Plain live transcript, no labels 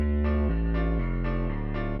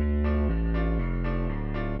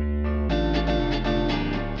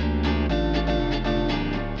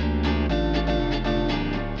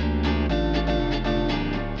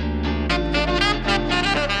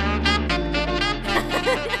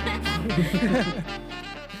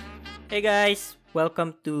Hey guys,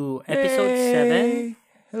 welcome to episode 7.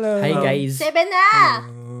 Hello. Hi guys. 7 na!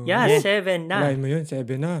 Hello. Yeah, 7 na. Walain mo yun, 7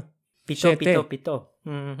 na. Pito.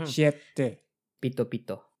 Hmm. 7.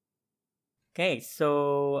 Pito. Okay,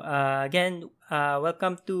 so again,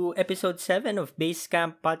 welcome to episode 7 of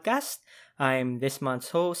Basecamp Podcast. I'm this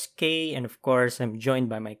month's host, Kay, and of course, I'm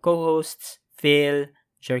joined by my co-hosts, Phil,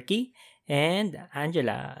 Jerky, and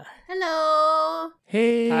Angela. Hello!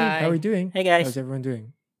 Hey, Hi. how are you doing? Hey guys. How's everyone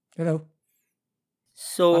doing? Hello.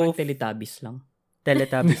 So, Parang Teletubbies lang.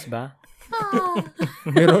 Teletubbies ba? Ah,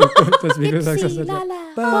 May roll call, tapos biglang Ipsy, nagsasadya. Lala.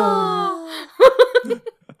 Pa!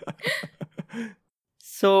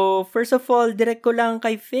 So, first of all, direct ko lang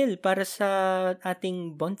kay Phil para sa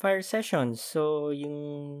ating bonfire session. So, yung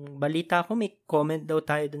balita ko, may comment daw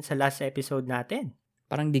tayo dun sa last episode natin.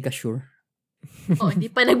 Parang di ka sure. Hindi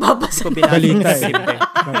pa nagbabasa. Ko binasa Balita yung eh. simple.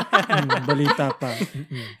 Balita pa.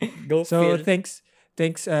 Go So, thanks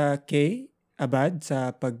Kay Abad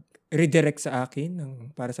sa pag-redirect sa akin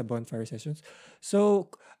para sa bonfire sessions.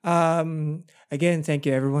 So, again, thank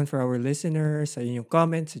you everyone for our listeners, sa inyong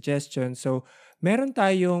comments, suggestions. So, meron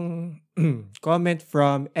tayong comment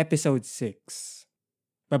from episode 6.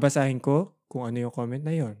 Babasahin ko kung ano yung comment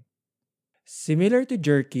na yon. Similar to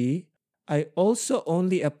Jerky, I also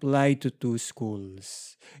only applied to 2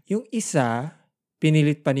 schools. Yung isa,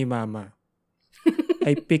 pinilit pa ni Mama.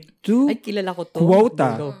 I picked 2 Ay, kilala ko to. quota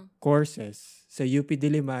Go. courses sa UP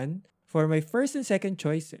Diliman for my first and second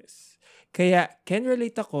choices. Kaya can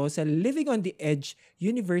relate ako sa living on the edge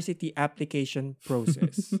university application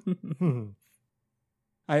process.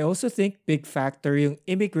 I also think big factor yung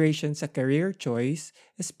immigration sa career choice,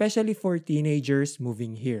 especially for teenagers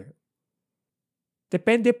moving here.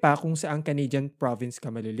 Depende pa kung saang Canadian province ka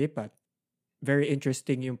malilipat. Very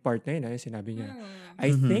interesting yung part na yun, sinabi niya.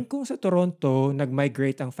 I Mhm. think kung sa Toronto,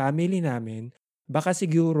 nag-migrate ang family namin, baka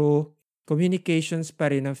siguro communications pa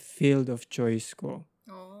rin ang field of choice ko.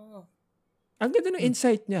 Oh. Ang ganda ng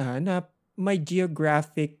insight niya ha, na may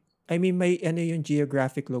may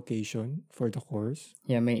geographic location for the course.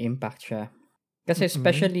 Yeah, may impact siya. Kasi Mm-mm.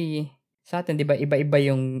 especially sa atin, di ba, iba-iba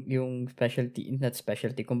yung specialty, not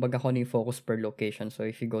specialty, kumbaga kung ano yung focus per location. So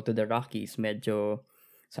if you go to the Rockies, medyo,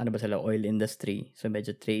 saan ba sila, oil industry. So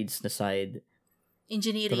medyo trades na side.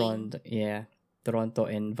 Engineering. Toronto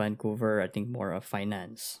and Vancouver, I think more of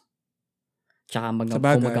finance. Tsaka Sa kung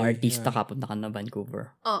bagay, mag-artista yeah. ka, punta ka na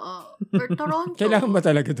Vancouver. Oo. Or Toronto. Kailangan ba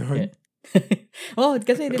talaga doon? Yeah. Oh,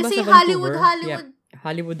 kasi di ba Kasi sa Vancouver? Hollywood. Yeah,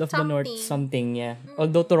 Hollywood of the North, Something. yeah.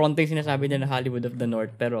 Although Toronto yung sinasabi nila na Hollywood of the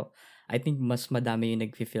North, pero I think mas madami yung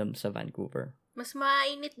nag-film sa Vancouver. Mas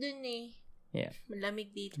mainit dun eh. Yeah.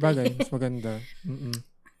 Malamig dito. Sa bagay, mas maganda.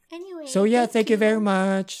 Anyway. So yeah, thank you very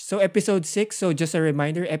much. So episode 6, so just a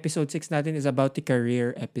reminder, episode 6 natin is about the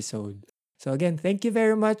career episode. So again, thank you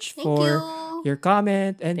very much Thank for you. your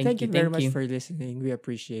comment and Thank thank you you, very thank much you. for listening. We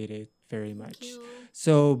appreciate it very Thank much. you.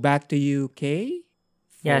 So back to you, Kay.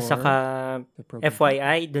 Yeah, for saka the program.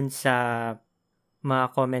 FYI dun sa mga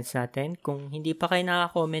comments natin, kung hindi pa kayo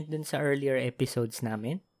nakaka-comment dun sa earlier episodes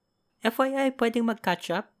namin, FYI, pwedeng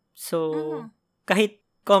mag-catch up. So, kahit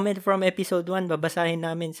comment from episode 1, babasahin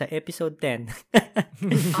namin sa episode 10.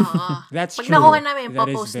 Oo. That's Pag true. nakuha namin, That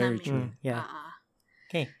is papost very namin. true. Yeah. Oo.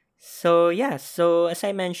 Okay. So, yeah. So, as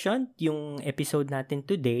I mentioned, yung episode natin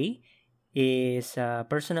today is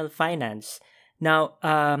personal finance. Now,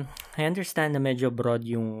 I understand na medyo broad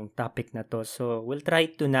yung topic na to. So, we'll try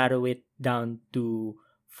to narrow it down to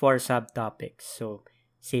 4 subtopics. So,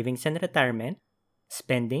 savings and retirement,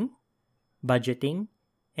 spending, budgeting,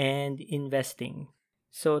 and investing.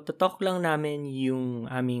 So, tutok lang namin yung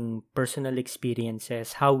aming personal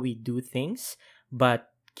experiences, how we do things, but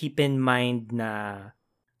keep in mind na,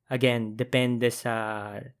 again, depende sa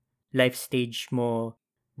life stage mo,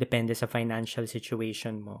 depende sa financial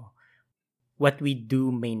situation mo. What we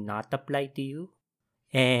do may not apply to you.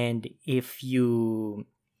 And if you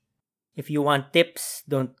want tips,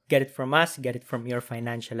 don't get it from us, get it from your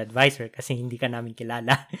financial advisor kasi hindi ka namin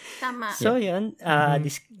kilala. Tama. So, yun, Correct.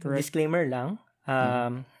 disclaimer lang.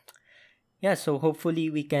 Yeah, so hopefully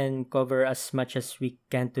we can cover as much as we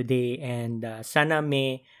can today and sana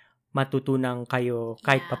may matutunan kayo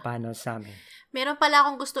kahit Yeah. papano sa amin. Meron pala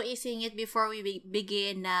akong gusto isingit before we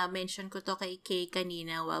begin na mention ko to kay Kay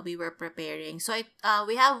kanina while we were preparing. So,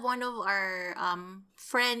 we have one of our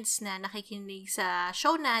friends na nakikinig sa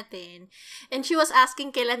show natin and she was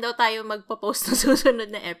asking kailan daw tayo magpo-post ng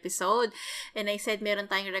susunod na episode. And I said, meron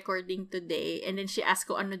tayong recording today. And then she asked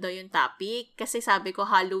ko ano daw yung topic. Kasi sabi ko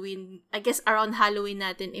Halloween, I guess around Halloween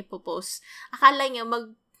natin ipopost. Akala niya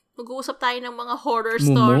mag-uusap tayo ng mga horror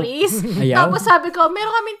Mumu. stories. Ayaw. Tapos sabi ko,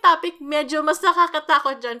 meron kaming topic, medyo mas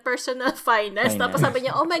nakakatakot dyan, personal finance. Tapos sabi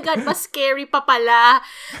niya, oh my God, mas scary pa pala.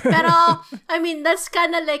 Pero, I mean, that's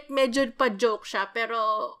kinda like, medyo pa joke siya. Pero,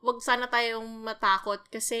 wag sana tayong matakot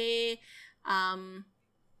kasi,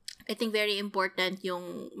 I think very important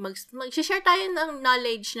yung mag-share tayo ng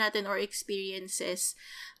knowledge natin or experiences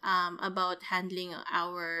about handling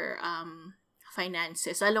our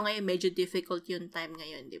finances. Lalo ngayon, medyo difficult yung time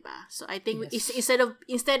ngayon, di ba? So, I think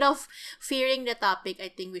instead of fearing the topic, I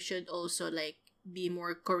think we should also like be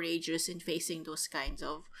more courageous in facing those kinds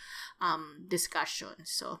of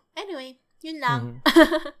discussions. So, anyway, yun lang.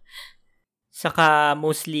 Saka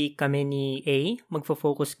mostly kami ni A,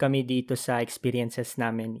 magfo-focus kami dito sa experiences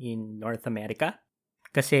namin in North America.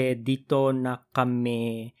 Kasi dito na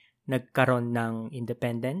kami nagkaroon ng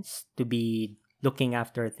independence to be looking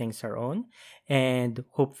after things our own. And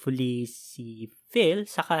hopefully si Phil,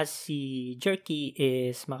 saka si Jerky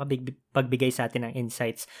is makapagbigay sa atin ng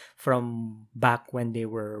insights from back when they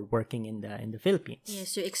were working in the Philippines.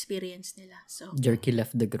 Yes, yung experience nila. So, Jerky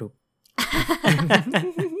left the group.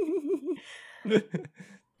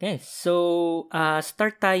 Okay, so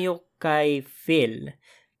start tayo kay Phil.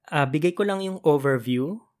 Bigay ko lang yung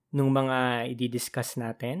overview ng mga i-discuss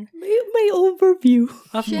natin. May overview.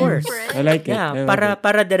 Of Syempre. course. I like it. Yeah, I like it.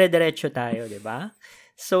 para dire-diretso tayo, 'di ba?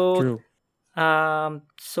 So True.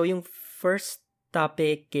 so yung first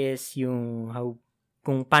topic is yung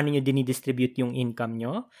kung paano nyo dinidistribute yung income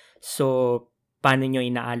nyo. So paano nyo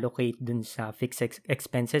ina-allocate dun sa fixed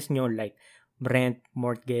expenses nyo like rent,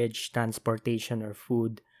 mortgage, transportation, or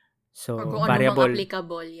food. So, or kung variable, ano mga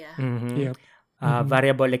applicable, yeah. Yep.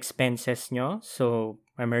 Variable expenses nyo. So,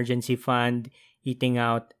 emergency fund, eating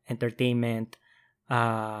out, entertainment,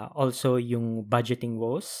 also yung budgeting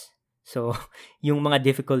woes. So, yung mga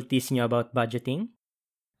difficulties nyo about budgeting.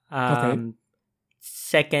 Okay.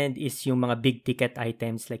 Second is yung mga big ticket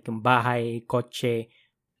items like yung bahay, kotse,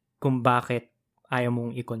 kung bakit ayaw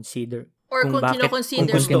mong i-consider. Or kung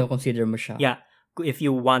kino-consider mo siya. Yeah. If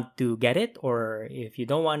you want to get it or if you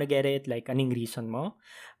don't want to get it, like anong reason mo.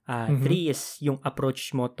 Three is yung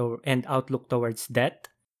approach mo to and outlook towards debt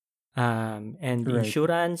and Right.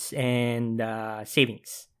 insurance and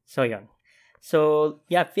savings. So, yun. So,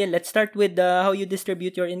 yeah, Phil, let's start with how you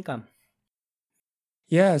distribute your income.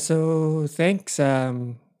 Yeah, so thanks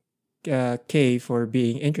Kay for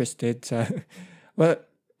being interested sa well,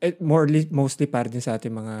 mostly para din sa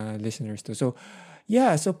ating mga listeners to. So,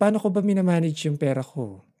 yeah, so paano ko ba minamanage yung pera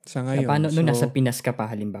ko sa ngayon? Paano nung So, nasa Pinas ka pa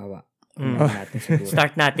halimbawa? Natin siguro.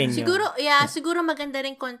 Start natin yun. Siguro maganda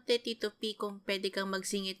rin konti, Tito P, kung pwede kang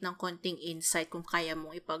magsingit ng konting insight kung kaya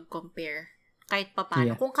mong ipag-compare. Kahit pa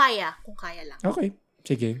paano. Yeah. Kung kaya lang. Okay,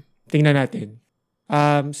 sige. Tingnan natin.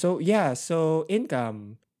 So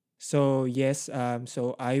income. So yes,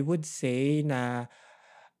 so I would say na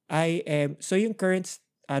so yung current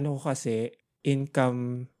kasi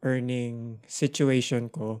income earning situation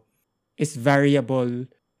ko is variable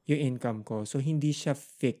yung income ko. So hindi siya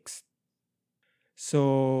fixed.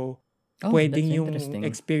 So pwedeng that's yung interesting.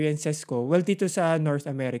 experiences ko, well dito sa North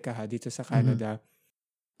America dito sa Canada.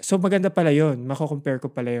 So maganda pala yun, mako-compare ko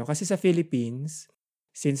pala yun. Kasi sa Philippines,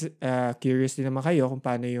 since curious din naman kayo kung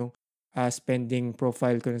paano yung spending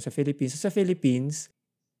profile ko sa Philippines. So sa Philippines,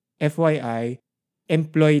 FYI,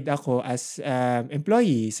 employed ako as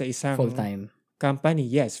employee sa isang Full-time. company.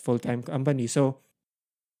 Yes, full-time company. So,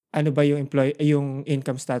 ano ba yung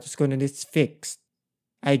income status ko nun? It's fixed.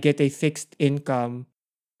 I get a fixed income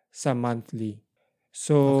sa monthly.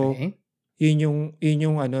 So, Okay. yun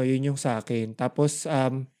yung sa akin. Tapos,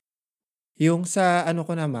 yung sa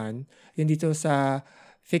ko naman, yung dito sa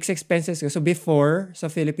fixed expenses ko. So, before sa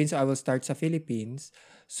Philippines, I will start sa Philippines.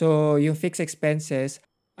 So, yung fixed expenses,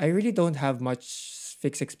 I really don't have much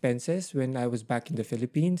fixed expenses when I was back in the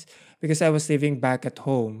Philippines because I was living back at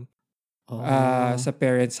home sa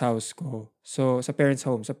parents' house ko. So, sa parents'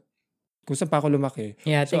 home. Kung saan pa ako lumaki.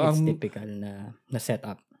 Yeah, I think So, it's typical na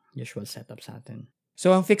setup. Usual setup sa atin. So,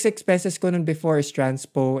 ang fixed expenses ko nun before is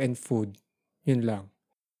transpo and food. Yun lang.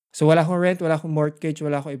 So, wala akong rent, wala akong mortgage,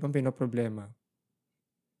 wala akong ibang pinoproblema.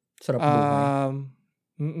 Sarap buhay.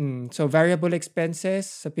 So, variable expenses,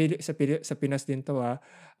 sa Pinas din to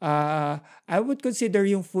I would consider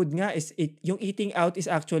yung food nga, yung eating out is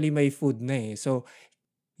actually may food na eh. So,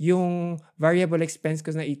 yung variable expense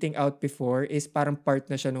ko na eating out before is parang part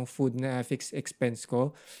na siya ng food na fixed expense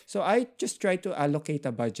ko. So, I just try to allocate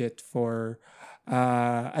a budget for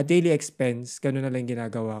a daily expense. Ganun na lang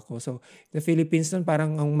ginagawa ko. So, the Philippines nun,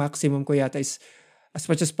 parang ang maximum ko yata is as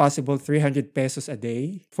much as possible 300 pesos a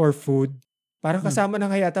day for food. Parang kasama na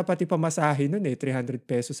nga yata pati pamasahe nun 300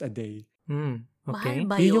 pesos a day. Hmm. Mahal Okay.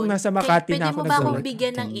 ba Yun yung yun? nasa Makati Pwede na ako mo ba akong nag-work.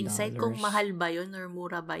 bigyan ng $10. insight kung mahal ba yun or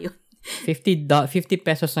mura ba yun? 50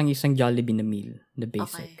 pesos ang isang Jollibee na meal, the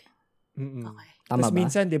basic. Okay. Tama Tapos ba?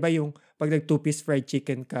 minsan, di ba yung pag nag-2-piece fried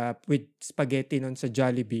chicken ka with spaghetti nun sa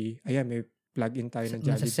Jollibee, ayan, may plug-in tayo ng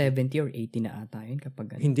Nasa Jollibee. 70 or 80 na ata yun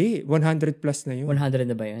kapag Hindi, 100 plus na yun. 100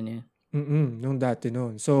 na ba yun? Yeah. Nung dati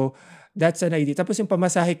nun. So, that's an idea. Tapos yung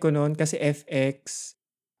pamasahe ko nun, kasi FX,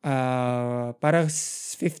 parang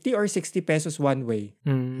 50 or 60 pesos one way.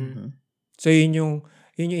 Mm. So, yun yung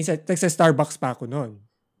isa. Sa Starbucks pa ako nun.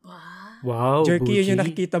 Wow. Wow, Jerky, yun yung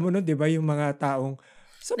bougie. nakikita mo nun, di ba? Yung mga taong,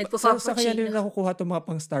 sa kaya nila nakukuha itong mga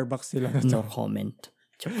pang Starbucks sila na to. No comment.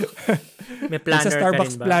 May planner Sa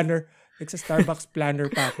Starbucks ka rin ba? planner. Sa Starbucks planner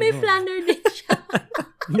pa ako May nun. planner din siya.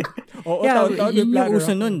 Oo, Yeah, taon-taon may yun yung planner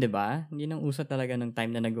uso ako. nun, di ba? Yun ang uso talaga ng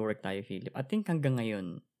time na nag-work tayo, Philip. I think hanggang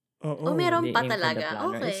ngayon. Oo. Meron they pa aim for the talaga.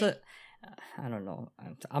 planner. Okay. It's I don't know.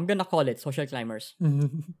 I'm gonna call it social climbers.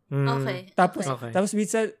 Mm. Okay. Tapos, Okay. tapos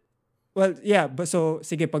minsan, well, yeah, so,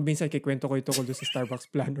 sige, pag minsan kikwento ko yung tungkol doon sa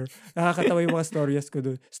Starbucks planner, nakakatawa yung mga stories ko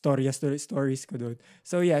doon. Stories ko doon.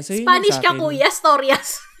 So, yeah. So, yun yung Spanish sa ka, akin. kuya. Storyas.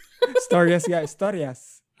 Stories, yeah.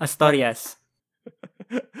 Stories. Astorias.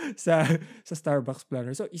 sa Starbucks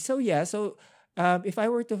planner. So yeah. So, if I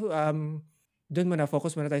were to, doon muna,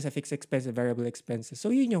 focus muna tayo sa fixed expense and variable expenses. So,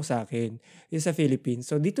 yun yung sa akin. Yung sa Philippines.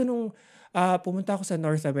 So, dito nung pumunta ako sa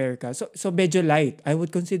North America. So medyo light. I would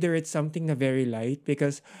consider it something na very light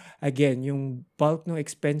because, again, yung bulk ng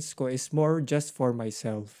expense ko is more just for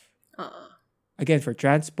myself. Oo. Again, for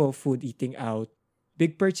transpo, food, eating out.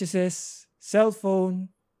 Big purchases, cellphone,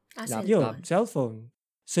 yun, cellphone.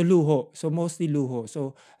 So, luho. So, mostly luho.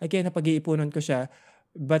 So, again, napag-iipunan ko siya.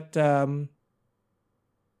 But,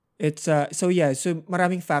 it's, so yeah, so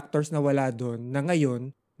maraming factors na wala doon na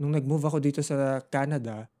ngayon, nung nag-move ako dito sa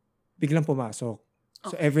Canada, biglang pumasok.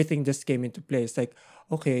 So, Okay. everything just came into place. Like,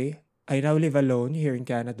 okay, I now live alone here in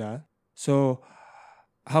Canada. So,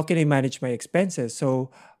 how can I manage my expenses? So,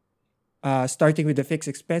 starting with the fixed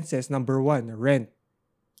expenses, number 1, rent.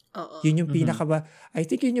 Oo. Yun yung I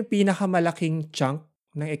think yun yung pinakamalaking chunk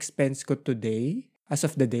ng expense ko today, as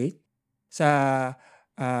of the date, sa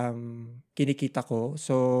kinikita ko.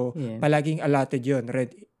 So, Yeah. palaging allotted yun,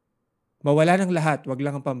 rent. Mawala ng lahat, wag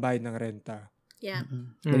lang ang pambayad ng renta. Yeah.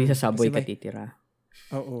 Hindi sa Subway Kasi ka may- titira.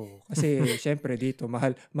 Oo. Kasi, syempre, dito,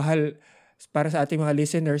 mahal, para sa ating mga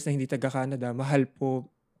listeners na hindi taga-Canada, mahal po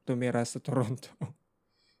tumira sa Toronto.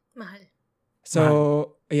 Mahal. So,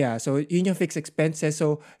 yeah. So, yun yung fixed expenses.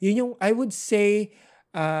 So, yun yung, I would say,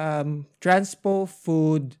 transpo,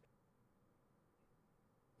 food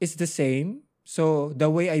is the same. So, the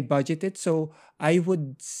way I budget it, so, I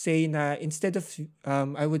would say na, instead of,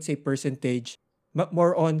 I would say percentage,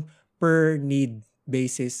 more on per need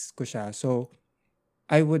basis ko siya. So,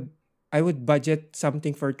 I would budget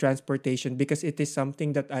something for transportation because it is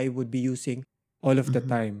something that I would be using all of the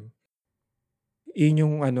time. Yun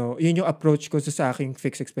yung approach ko sa aking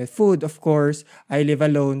fixed expense. Food, of course, I live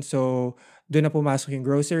alone, so doon na pumasok yung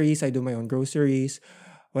groceries. I do my own groceries.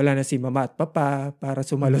 Wala na si mama at papa para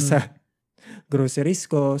sumalo sa groceries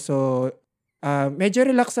ko. So, medyo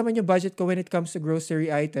relax naman yung budget ko when it comes to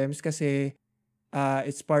grocery items kasi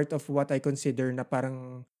it's part of what I consider na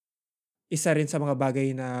parang isa rin sa mga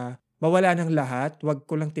bagay na mawala ng lahat. Wag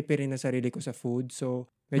ko lang tipirin ang sarili ko sa food.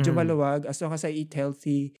 So, medyo maluwag. As long as I eat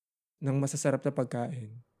healthy, ng masasarap na pagkain.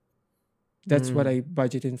 That's what I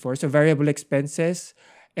budgeted for. So, variable expenses,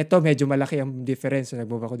 ito medyo malaki ang difference na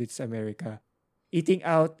nag-move ako dito sa America. Eating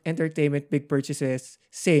out, entertainment, big purchases,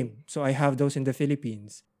 same. So, I have those in the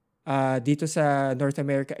Philippines. Dito sa North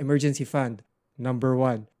America, emergency fund, number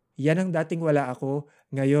 1. Yan ang dating wala ako.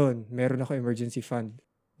 Ngayon, meron ako emergency fund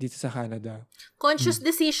dito sa Canada. Conscious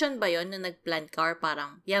decision ba yon na nag-plan ka or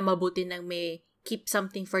parang, mabuti nang may keep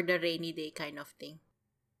something for the rainy day kind of thing?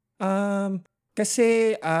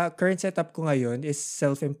 Kasi current setup ko ngayon is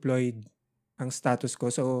self-employed ang status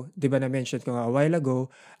ko. So, di ba na-mention ko nga a while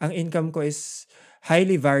ago, ang income ko is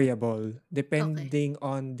highly variable depending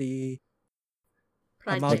on the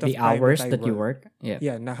amount Project. of The time hours that I that you work. Yeah.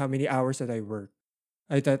 Yeah, na how many hours that I work.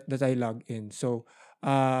 That I log in. So,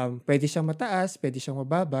 pwede siyang mataas, pwede siyang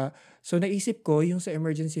mababa. So, naisip ko yung sa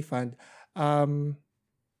emergency fund,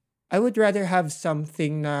 I would rather have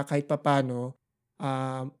something na kahit papano,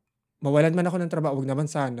 mawalan man ako ng trabaho, wag naman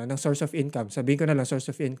sana, ng source of income. Sabihin ko na lang, source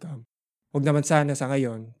of income. Wag naman sana sa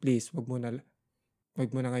ngayon, please, wag muna. Wag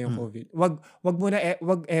mo na ngayong Hmm. COVID. Wag mo na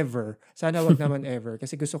wag ever. Sana wag naman ever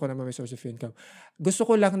kasi gusto ko naman may source of income. Gusto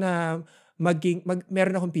ko lang na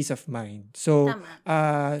meron akong peace of mind. So, Tama.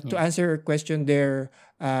 to Yeah. answer your question there,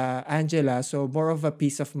 Angela, so more of a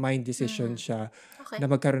peace of mind decision siya Okay. na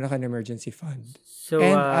magkaroon ka ng emergency fund. So,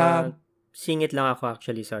 And, singit lang ako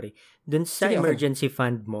actually, sorry. Dun sa Sige, okay lang. emergency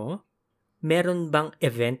fund mo, meron bang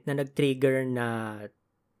event na nag-trigger na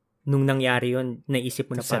nung nangyari yun, naisip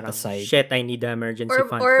mo na Set parang, aside. shit, I need the emergency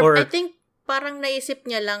fund? Or I think parang naisip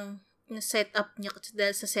niya lang na setup niya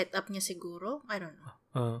dahil sa setup niya siguro. I don't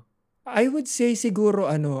know. I would say siguro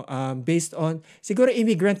based on siguro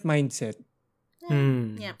immigrant mindset.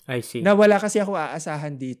 Yeah. I see. Na wala kasi ako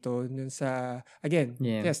aasahan dito nun sa again,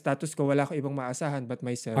 Yeah. status ko wala ko ibang maasahan but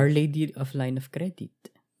myself. Our Lady of Line of Credit.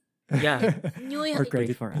 Yeah. New, Or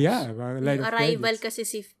credit. for us. Yeah, mga line new of arrival credits.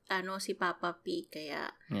 kasi si Papa P. Kaya,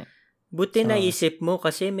 Buti So, naisip mo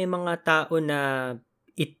kasi may mga tao na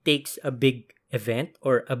it takes a big event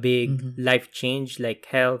or a big life change like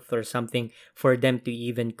health or something for them to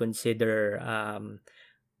even consider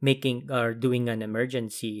making or doing an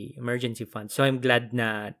emergency fund. So I'm glad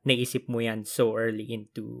na naisip mo yan so early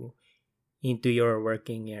into your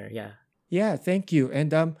working year. Yeah. Yeah, thank you. And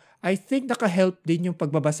I think naka-help din yung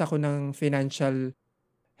pagbabasa ko ng financial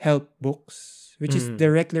help books which is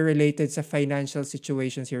directly related sa financial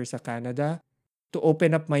situations here sa Canada to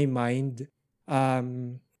open up my mind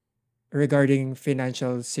regarding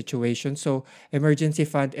financial situation. So, emergency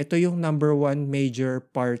fund, ito yung number one major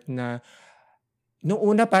part na noong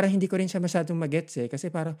una parang hindi ko rin siya masyadong magets kasi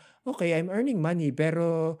parang, okay, I'm earning money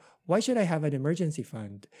pero why should I have an emergency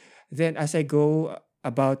fund? Then as I go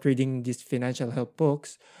about reading these financial help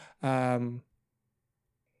books,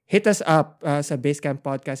 hit us up sa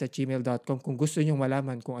basecamppodcast@gmail.com kung gusto nyong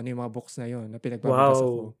malaman kung ano yung mga books na yon na pinagbabasa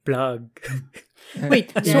ko. Wow, plug.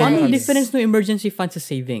 Wait, so Nice. anong difference ng emergency fund sa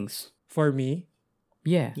savings? For me,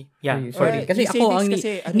 Yeah. Yeah, Sorry. Kasi yung ako, savings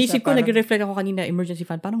kasi, nisip ko, parang- nag-reflect ako kanina, emergency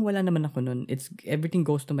fund, parang wala naman ako nun. Everything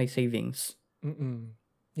goes to my savings.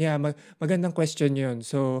 Yeah, magandang question yun.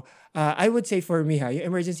 So, I would say for me yung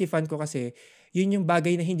emergency fund ko kasi, yun yung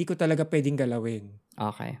bagay na hindi ko talaga pwedeng galawin.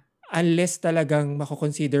 Okay. Unless talagang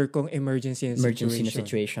mako-consider kong emergency na Emergency situation. na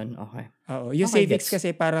situation. Okay. Oo. Yung Okay, savings gets. kasi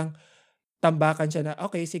parang tambakan siya na,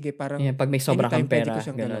 okay, sige, parang Yeah, pag may sobra anytime kang pera, pwede ko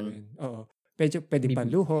siyang ganun. galawin. Oo. Pwede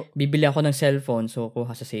panluho. Bibili ako ng cellphone, so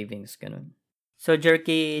kuha sa savings, ganun. So,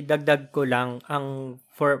 Jerky, dagdag ko lang, ang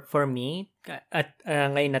for me, at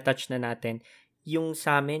ngayon na-touch na natin, yung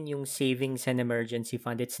sa amin, yung savings and emergency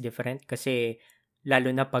fund, it's different kasi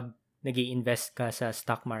lalo na pag nag-i-invest ka sa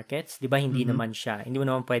stock markets, di ba, hindi naman siya, hindi mo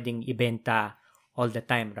naman pwedeng ibenta all the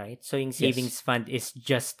time, right? So, yung savings fund is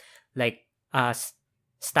just like X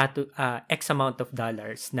amount of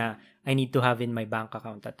dollars na I need to have in my bank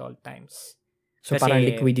account at all times. So, Kasi, parang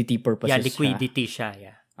liquidity purposes Yeah, liquidity siya,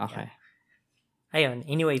 yeah. Okay. Ayun,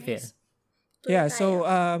 anyway, Phil. Yeah,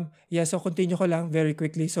 so continue ko lang very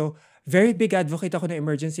quickly. So, very big advocate ako ng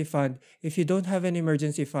emergency fund. If you don't have an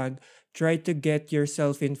emergency fund, try to get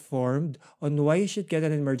yourself informed on why you should get an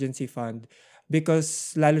emergency fund.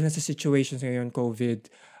 Because lalo na sa situations ngayon, COVID,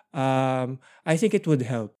 I think it would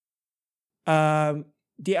help.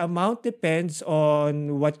 The amount depends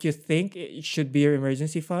on what you think it should be your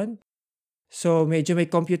emergency fund. So, medyo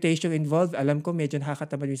may computation involved. Alam ko, medyo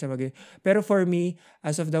nakakatamad yun sa Pero for me,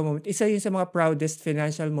 as of the moment, isa yun sa mga proudest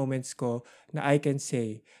financial moments ko na I can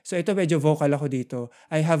say. So, ito medyo vocal ako dito.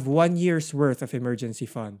 I have 1 year's worth of emergency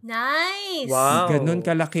fund. Nice! Wow. Ganun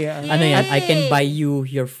kalaki. Ano yan? I can Yay! buy you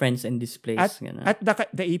your friends in this place. Ganun. At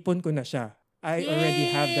naipon ko na siya. I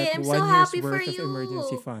already have that Yay! I'm 1 so year's happy for worth of you.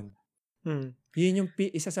 emergency fund. Hmm. Yun yung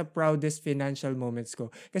isa sa proudest financial moments ko.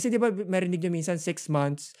 Kasi di ba marinig nyo minsan 6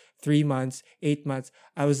 months, 3 months, 8 months.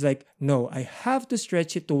 I was like, no, I have to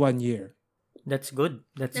stretch it to 1 year. That's good.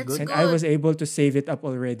 That's good. And I was able to save it up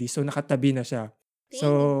already. So nakatabi na siya.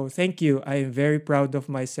 So thank you. I am very proud of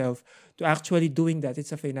myself to actually doing that.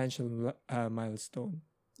 It's a financial milestone.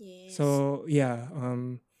 Yes. So yeah.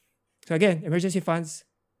 So again, emergency funds,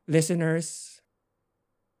 listeners,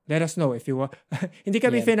 let us know if you want. Hindi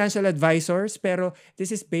kami Yeah. financial advisors, pero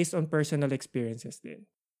this is based on personal experiences din.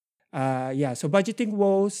 Yeah, so budgeting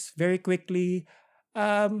woes, very quickly.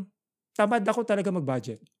 Tamad ako talaga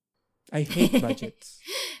mag-budget. I hate budgets.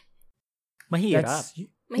 Mahirap.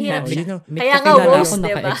 Mahirap you siya. know, Kaya nga Kakilala woes, ako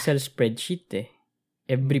diba? naka-Excel spreadsheet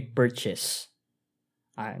Every purchase.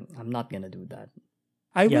 I'm not gonna do that.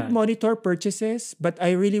 I Yeah. would monitor purchases, but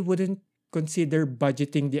I really wouldn't consider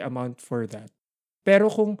budgeting the amount for that.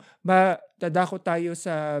 Pero kung dadako tayo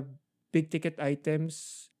sa big ticket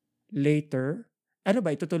items later, ano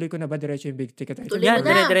ba, itutuloy ko na ba diretso yung big ticket items? Tuloy mo Yeah, na.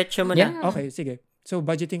 dire-diretso mo na. Yeah. Okay, sige. So,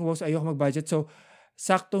 budgeting woes, ayoko mag-budget. So,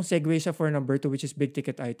 saktong segue siya for number 2, which is big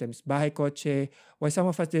ticket items. Bahay, kotse, why some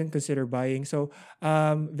of us didn't consider buying. So,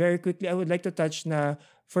 very quickly, I would like to touch na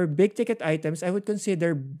for big ticket items, I would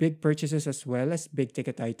consider big purchases as well as big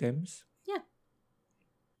ticket items. Yeah.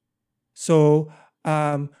 So,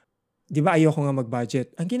 di ba ayoko nga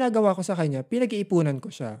mag-budget? Ang ginagawa ko sa kanya, pinag-iipunan ko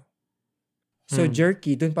siya. So,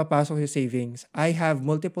 jerky, dun papasok yung savings. I have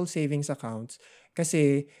multiple savings accounts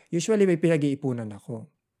kasi usually may pinag-iipunan ako.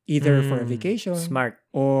 Either for a vacation Smart.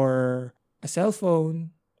 or a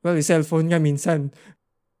cellphone. Well, yung cellphone nga minsan,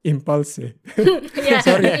 impulse eh. Yeah,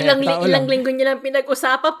 Sorry, ilang tao lang. linggo niya lang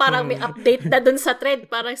pinag-usapan, parang may update na dun sa thread,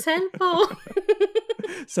 parang cellphone.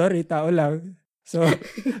 Sorry, tao lang. So,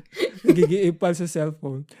 nagiging impulse sa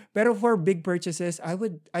cellphone. Pero for big purchases,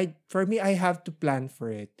 for me, I have to plan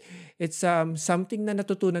for it. It's something na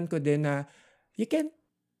natutunan ko din na you can,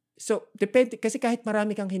 so, depende, kasi kahit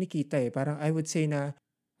marami kang kinikita eh, parang I would say na,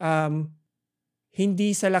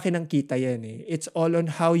 hindi sa laki ng kita yan eh. It's all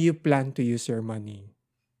on how you plan to use your money.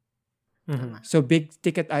 So, big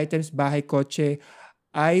ticket items, bahay, kotse,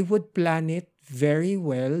 I would plan it very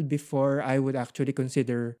well before I would actually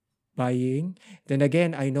consider buying. Then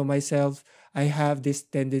again, I know myself, I have this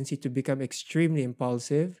tendency to become extremely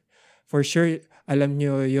impulsive. For sure, alam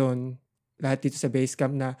nyo yon lahat dito sa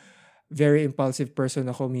Basecamp na very impulsive person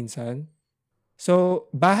ako minsan. So,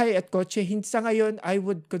 bahay at kotse, sa ngayon, I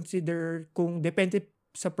would consider kung depende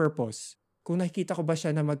sa purpose. Kung nakikita ko ba siya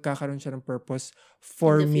na magkakaroon siya ng purpose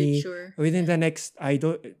for In the me future. within the next,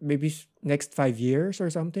 maybe next 5 years or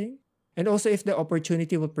something. And also if the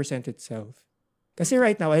opportunity will present itself. Kasi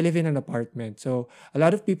right now, I live in an apartment. So, a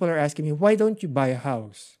lot of people are asking me, why don't you buy a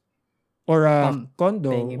house? Or a condo?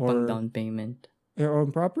 Paying pang Or down payment. your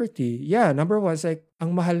own property. Yeah, number one, is like,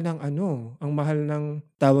 ang mahal ng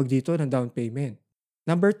tawag dito ng down payment.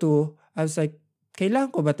 Number 2, I was like,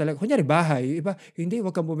 kailangan ko ba talaga? Kunyari, bahay. Iba, hindi,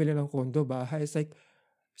 wag kang bumili ng condo, bahay. It's like,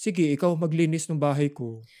 sige, ikaw maglinis ng bahay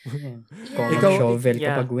ko. Yeah. Yeah. Kung Ikaw- mag-shovel yeah.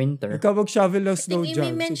 kapag winter. Ikaw mag-shovel ng I snow think dyan.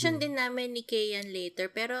 i-mention Sige. din namin ni Kay yan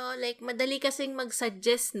later, pero like, madali kasing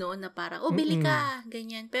mag-suggest, no, na parang, bili ka,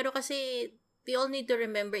 ganyan. Pero kasi, we all need to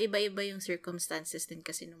remember, iba-iba yung circumstances din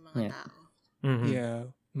kasi ng mga Yeah. tao. Yeah.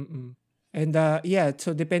 And yeah,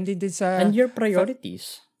 so depending din sa... And your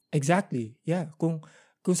priorities. Exactly. Yeah. Kung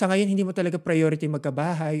sa ngayon hindi mo talaga priority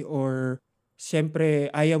magkabahay or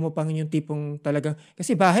siyempre ayaw mo pang yung tipong talagang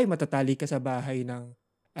kasi bahay matatali ka sa bahay ng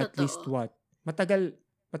at Totoo. least what?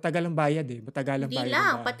 Matagal ang bayad eh. Matagal ang Hindi bayad. lang,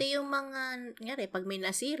 ng bahay. pati yung mga, ngari, pag may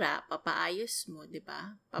nasira, papaayos mo, di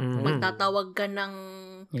ba? Mm. Magtatawag ka ng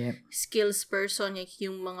Yeah. skills person,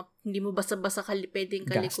 yung mga, hindi mo basa-basa pwedeng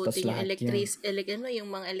Gastos kalikutin yung lahat yung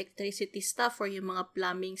mga electricity stuff or yung mga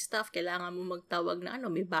plumbing stuff, kailangan mo magtawag na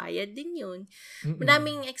may bayad din yun.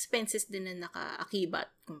 Madaming expenses din na nakaakibat,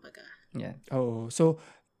 kumbaga. Yeah. Oo. So,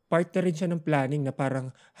 part na rin siya ng planning na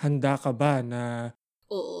parang handa ka ba na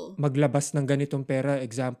Oo. maglabas ng ganitong pera.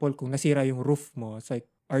 Example, kung nasira yung roof mo, it's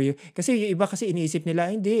like, kasi yung iba kasi iniisip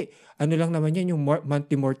nila, hindi, ano lang naman yan, yung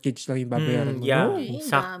monthly mortgage lang yung babayaran mo. Yeah. No.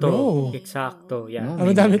 Sakto. No. Eksakto. Yeah. No,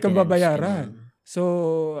 Ang may dami kang maintenance babayaran. ka na. So,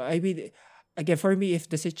 I mean, again, for me,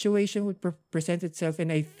 if the situation would present itself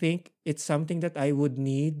and I think it's something that I would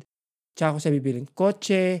need, tsaka ko siya bibilin.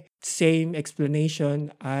 Kotse, same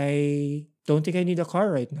explanation. I don't think I need a car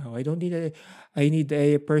right now. I need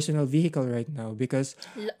a personal vehicle right now because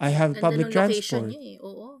I have Ganda public ng location transport. niya eh.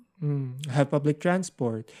 Oo. I have public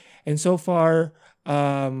transport. And so far,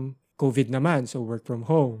 COVID naman. So, work from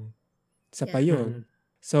home. Sa pa yun.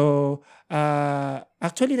 So,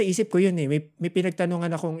 actually, naisip ko yun eh. May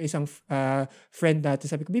pinagtanungan akong isang friend dati.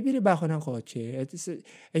 Sabi ko, bibili ba ako ng kotse?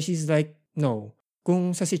 And she's like, no.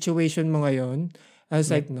 Kung sa situation mo ngayon, I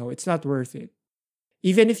was like, no, it's not worth it.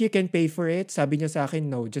 Even if you can pay for it, sabi niya sa akin,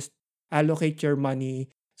 no, just allocate your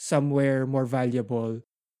money somewhere more valuable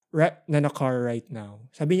than a car right now.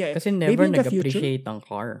 Sabi niya, Kasi maybe never in the future. nag-appreciate ang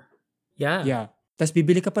car. Yeah. Yeah. Tapos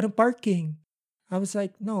bibili ka pa ng parking. I was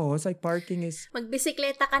like, no. It's like parking is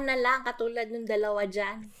Magbisikleta ka na lang, katulad ng dalawa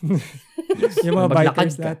dyan. yung mga Maglakad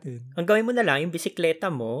bikers ka. natin. Ang gawin mo na lang, yung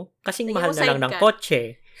bisikleta mo, kasing Lagyan mahal mo na lang ng sidecar. kotse.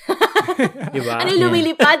 Diba? Ano yung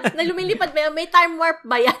lumilipad? Lumilipad ba yan? May time warp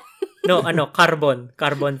ba yan? No,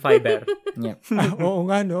 carbon fiber. Yeah. Oo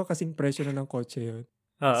nga, no? Kasing presyo na ng kotse yun.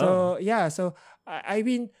 Oo. So, yeah. So, I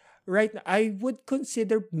mean, right now, I would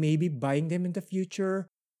consider maybe buying them in the future.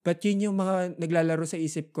 But yun yung mga naglalaro sa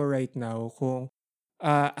isip ko right now kung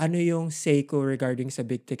ano yung say ko regarding sa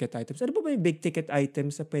big ticket items. Ano ba yung big ticket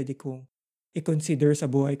items na pwede kong i-consider sa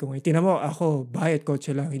buhay ko ngayon? Tingnan mo, ako, bayad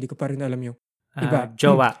kotse lang. Hindi ko pa rin alam yung iba.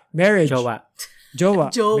 Jowa. Marriage. Jowa. Jowa.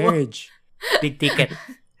 Jowa. Marriage. Big ticket.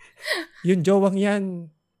 Yung jowang yan,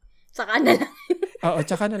 Saka na lang. oo,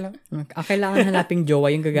 tsaka na lang. Kailangan hanaping jowa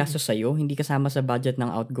yung gagastos sa'yo, hindi kasama sa budget ng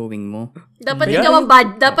outgoing mo. Dapat Yeah.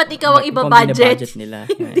 ikaw ang iba-budget. Budget nila.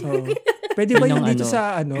 So, pwede ba Yun yun ang dito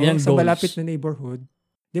sa yun ang sa goals. malapit na neighborhood?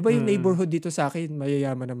 Di ba yung Mm. neighborhood dito sa akin,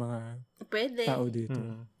 mayayaman na mga Pwede. tao dito.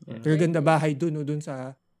 Yeah. Pero ganda bahay dun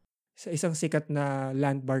sa isang sikat na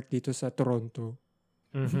landmark dito sa Toronto.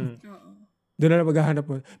 Mhm. Oo. Doon na maghahanap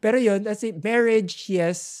mo. Pero yun, as in, marriage,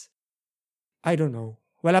 yes. I don't know.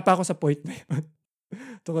 Wala pa ako sa point na yun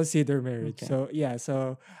to consider marriage. Okay. So, yeah.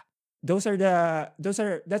 So,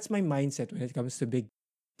 that's my mindset when it comes to big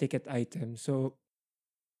ticket items. So,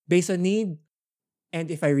 based on need,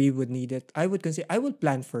 and if I really would need it, I would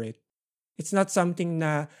plan for it. It's not something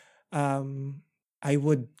na I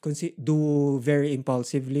would do very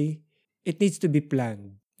impulsively. It needs to be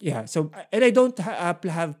planned. Yeah. So, and I don't have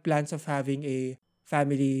plans of having a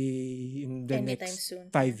family in the Anytime next soon.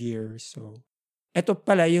 5 years. So, eto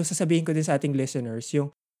pala yung sasabihin ko din sa ating listeners,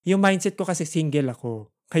 yung mindset ko kasi single ako.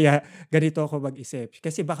 Kaya ganito ako mag-isip.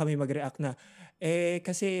 Kasi baka may mag-react na,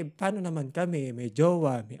 kasi paano naman kami? May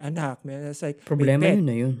jowa, may anak, it's like, Problema may pet. yun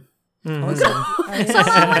na yun. Mhm.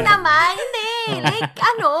 Sawa mo naman, hindi.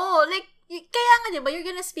 Kaya nga, di ba, you're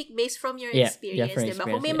gonna speak based from your Yeah, experience, from di ba?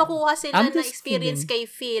 Kung may experience, makuha sila I'm na just experience feeling- kay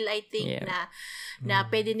Phil, I think Yeah. na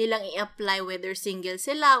pwede nilang i-apply whether single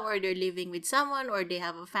sila or they're living with someone or they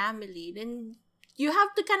have a family, then you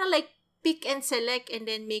have to kind of like pick and select and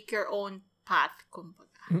then make your own path, kumbaga.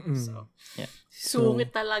 Mm-mm. So, Yeah.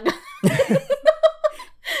 sungit talaga.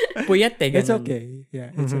 Puyat eh, ganun. It's okay.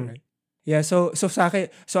 Yeah, it's Mhm. alright. Yeah, so sa akin,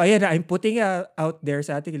 so ayan na, I'm putting out there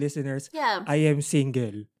sa ating listeners, Yeah. I am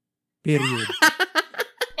single. Period.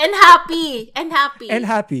 And happy. And happy. And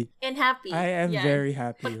happy. And happy. I am Yan. very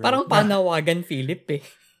happy. Right Parang now. panawagan, Philip eh.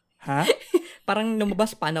 Ha? Parang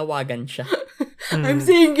lumabas panawagan siya. I'm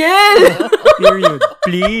single! Period.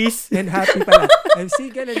 Please. And happy pala. I'm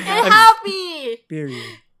single and And happy. happy!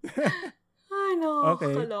 Period. Ay, no.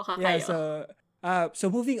 Okay. Kaloka Yeah, kayo. so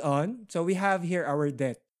moving on. So we have here our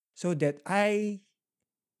debt. So that I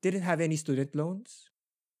didn't have any student loans.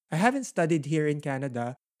 I haven't studied here in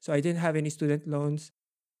Canada, so I didn't have any student loans.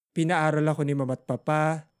 Pinaaral ako ni mama at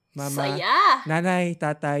papa. Mama, Saya! nanay,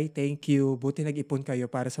 tatay, thank you. Buti nag-ipon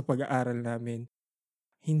kayo para sa pag-aaral namin.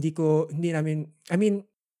 Hindi ko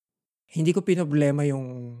pinoblema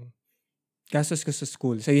yung gastos ko sa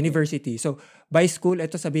school, sa university. So, by school,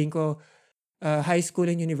 ito sabihin ko, high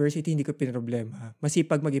school and university, hindi ko pinoblema.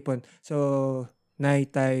 Masipag mag-ipon. So,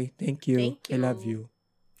 nay, tay, thank you. Thank I you. love you.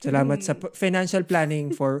 Salamat sa financial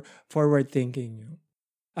planning for forward thinking.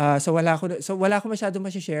 So wala ko masyado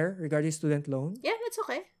ma-share regarding student loan. Yeah, that's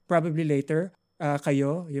okay. Probably later,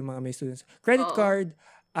 kayo, yung mga may students. Credit Oo. card,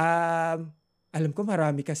 alam ko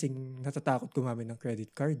marami kasing natatakot gumamit ng credit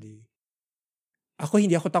card eh.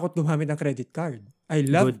 Hindi ako takot gumamit ng credit card. I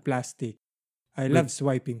love Good. plastic. I love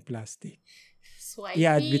swiping plastic. Swiping.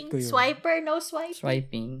 I-admit ko yun. Swiper, no swiping.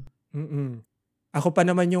 Swiping. Mm-mm. Ako pa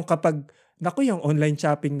naman yung yung online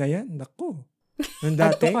shopping na yan, naku. Nung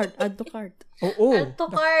Add to dati, cart, add to cart. oo. Add to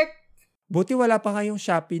cart. Buti wala pa nga yung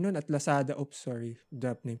Shopee nun at Lazada. Oops, sorry.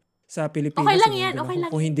 Drop name. Sa Pilipinas. Okay lang sinundan yan, ako. okay lang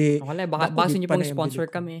Kung yan. hindi, Okay, Naku, baka di niyo pa pong na yung sponsor bili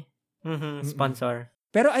ko. kami. Sponsor.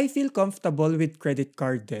 pero I feel comfortable with credit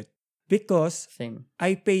card debt because Same.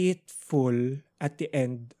 I pay it full at the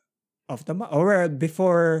end of the month. Or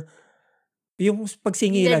before, yung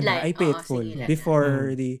pagsingilan na, Deadline. I pay it Oo, full singilan. before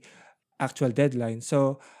the actual deadline.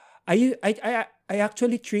 So, I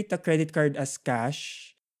actually treat the credit card as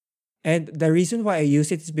cash. And the reason why I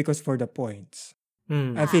use it is because for the points.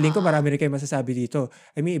 Feeling ko marami rin kayo masasabi dito.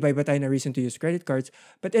 I mean, iba-iba tayo na reason to use credit cards.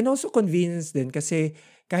 But and also convenience din kasi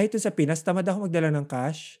kahit dun sa Pinas, tamad ako magdala ng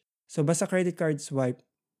cash. So basta credit card swipe.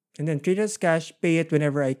 And then treat it as cash, pay it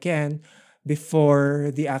whenever I can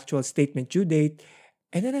before the actual statement due date.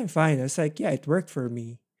 And then I'm fine. I was like, yeah, it worked for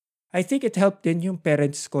me. I think it helped din yung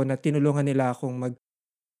parents ko na tinulungan nila akong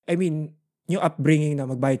yung upbringing na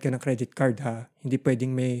magbayad ka ng credit card ha. Hindi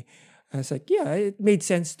pwedeng I was like, yeah, it made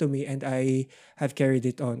sense to me and I have carried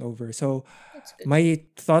it on over. So, That's good. my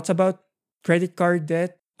thoughts about credit card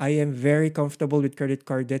debt, I am very comfortable with credit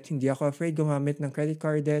card debt. Hindi ako afraid gumamit ng credit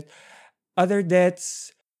card debt. Other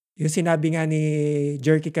debts, yung sinabi nga ni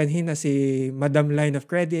Jerky kanina si Madam Line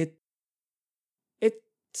of Credit,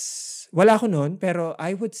 wala ko nun, pero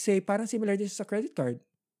I would say parang similar din sa credit card.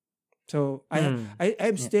 So, I'm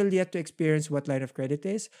Yeah. still yet to experience what line of credit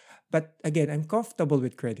is. But again, I'm comfortable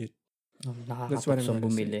with credit. Oh, That's what I'm nakakapusong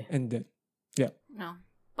gonna bumili. say. And then, No.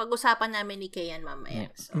 Pag-usapan namin ni Kayan mamaya.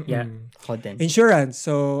 Yeah. So, Yeah. mm-mm. Ako din. Insurance.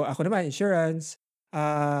 So, ako naman, insurance.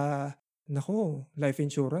 Nako, life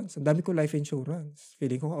insurance. Ang dami ko life insurance.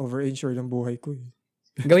 Feeling ko over-insured ang buhay ko eh.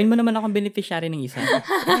 Gawin mo naman akong beneficiary ng isa.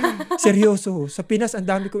 Seryoso. Sa Pinas, ang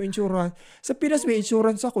dami ko insurance. Sa Pinas, may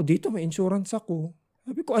insurance ako. Dito, may insurance ako.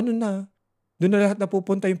 Sabi ko, ano na? Doon na lahat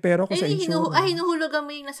napupunta yung pera ko sa insurance. Hinuhulugan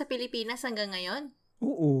mo yung nasa Pilipinas hanggang ngayon?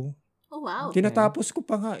 Oo. Oh, wow. Tinatapos ko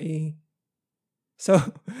pa nga eh. So,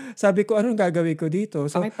 sabi ko, anong gagawin ko dito?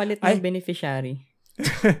 So, Pakipalit ng beneficiary.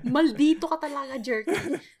 Maldito ka talaga, jerk.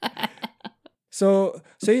 So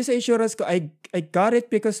yung sa insurance ko, I got it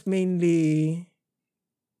because mainly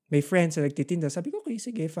may friends na nagtitinda. Sabi ko, okay,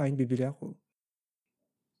 sige, fine, bibili ako.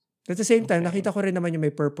 At the same time, nakita ko rin naman yung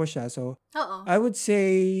may purpose siya. So, Oo. I would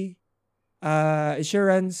say,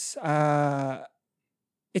 insurance,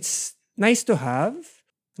 it's nice to have.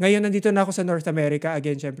 Ngayon, nandito na ako sa North America.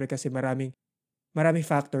 Again, syempre, kasi maraming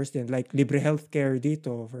factors din. Like, libre healthcare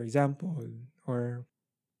dito, for example. Or,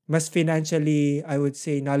 mas financially, I would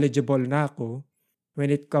say, knowledgeable na ako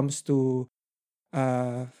when it comes to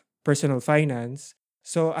personal finance.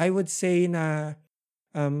 So, I would say na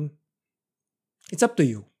it's up to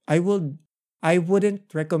you. I wouldn't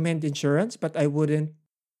recommend insurance, but I wouldn't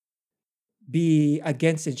be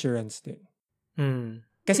against insurance din.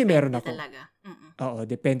 Kasi Depende meron ako. Talaga. Oo,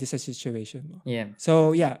 depende sa situation mo. Yeah.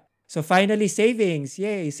 So, yeah. So, finally, savings.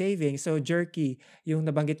 Yay, savings. So, Jerky, yung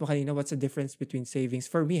nabanggit mo kanina, what's the difference between savings?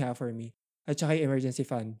 For me. At saka yung emergency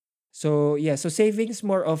fund. So, yeah. So, savings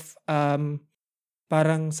more of,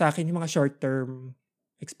 parang sa akin, yung mga short-term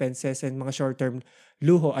expenses and mga short-term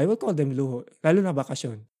luho. I would call them luho. Lalo na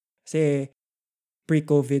bakasyon. Kasi,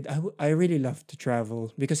 pre-COVID, I really love to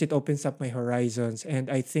travel because it opens up my horizons. And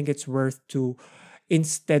I think it's worth to,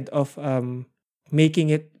 instead of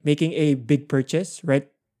making a big purchase, right?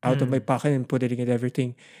 Out of my pocket and putting it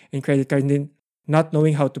everything in credit card and then not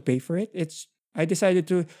knowing how to pay for it. I decided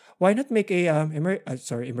to, why not make a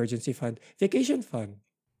emergency fund, vacation fund.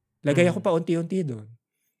 Lagay ako pa unti-unti doon.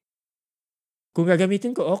 Kung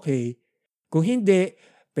gagamitin ko, okay. Kung hindi,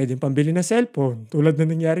 pwedeng pambili ng cellphone. Tulad na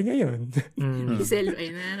nangyari ngayon. Yung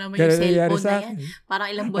cellphone na yan. Parang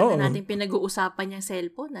ilang buwan na natin pinag-uusapan yung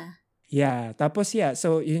cellphone Yeah. Tapos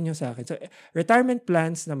so yun yung sa akin. So, retirement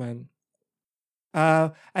plans naman,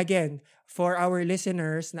 again, for our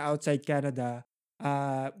listeners na outside Canada,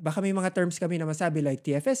 baka may mga terms kami na masabi like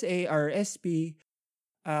TFSA, RSP.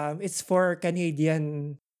 It's for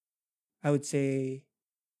Canadian, I would say,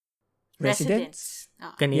 residents.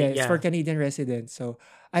 It's for Canadian residents. So,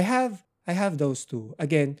 I have those two.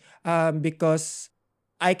 Again, because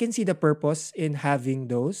I can see the purpose in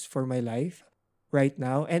having those for my life right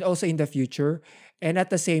now and also in the future. And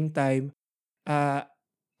at the same time,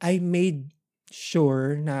 I made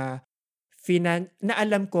sure na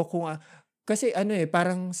alam ko kung kasi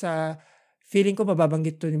parang sa feeling ko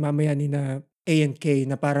mababanggit to ni mamaya ni na A&K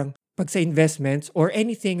na parang pag sa investments or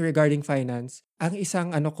anything regarding finance, ang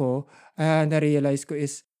isang na-realize ko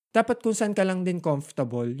is dapat kung saan ka lang din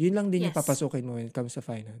comfortable, yun lang din yung papasukin mo when it comes to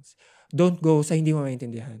finance. Don't go sa hindi mo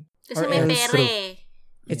maintindihan. Kasi may pera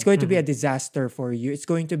It's going to be a disaster for you. It's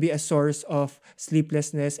going to be a source of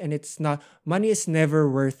sleeplessness and money is never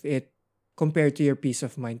worth it compared to your peace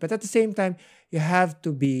of mind. But at the same time, you have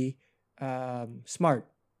to be smart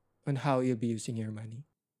on how you'll be using your money.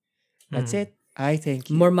 That's it. I thank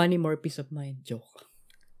you. More money, more peace of mind. Joke.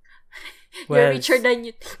 You're richer than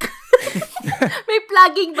you think. May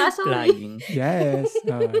plugging ba? Sorry. Plugging. Yes.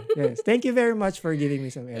 Yes. Thank you very much for giving me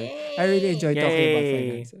some air. I really enjoyed talking about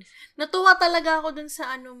finances. Natuwa talaga ako dun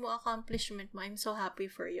sa accomplishment mo. I'm so happy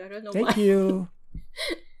for you. I don't know Thank you.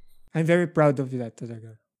 I'm very proud of that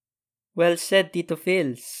talaga. Well said, Tito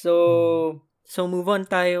Phil. So move on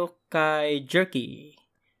tayo kay Jerky.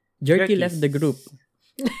 Jerky left the group.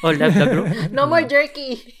 Oh, left the group? No more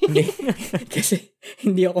Jerky. Kasi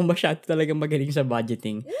hindi ako masyado talaga magaling sa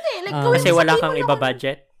budgeting. Hindi, kasi wala kang iba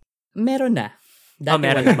budget? Meron na.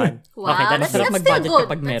 Meron naman. Wow, okay, that's masarap mag-budget good.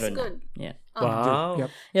 kapag meron That's good. na. Yeah. Wow. Yep.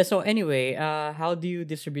 Yeah, so anyway, how do you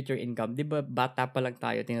distribute your income? Di ba bata pa lang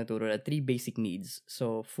tayo tinuturo na 3 basic needs.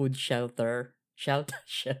 So, food, shelter,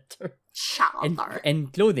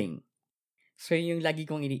 and clothing. So, yung lagi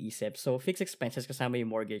kong iniisip. So, fixed expenses kasama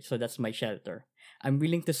yung mortgage. So, that's my shelter. I'm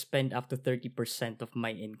willing to spend up to 30% of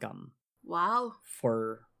my income. Wow.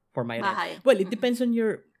 For my Bahay. rent. Well, it depends on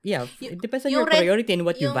your it depends on your priority and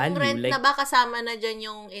what you value. Yung rent like, na ba kasama na dyan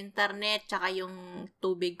yung internet tsaka yung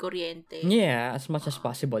tubig, kuryente? Yeah, as much as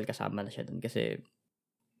possible kasama na siya dun kasi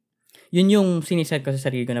yun yung siniset ko sa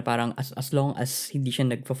sarili ko na parang as long as hindi siya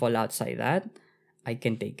nagfa-fall outside that, I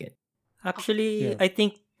can take it. Actually, I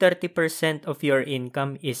think 30% of your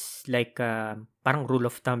income is like parang rule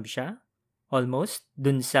of thumb siya. Almost.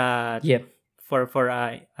 Dun sa for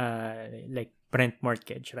like rent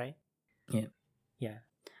mortgage, right?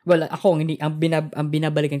 Well, ako, ang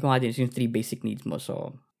binabalikan ko nga din is yung 3 basic needs mo.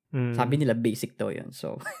 So, sabi nila basic daw yun.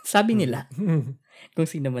 So, sabi nila kung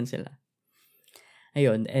sino man sila.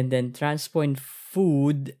 Ayun. And then, transpo and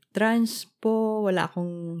food. Transpo, wala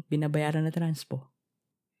akong binabayaran na transpo.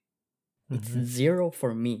 It's zero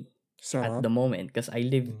for me at the moment because I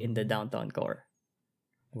live in the downtown core.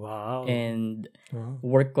 Wow. And Wow.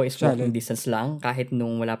 work ko is walking Solid. distance lang kahit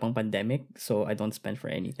nung wala pang pandemic. So, I don't spend for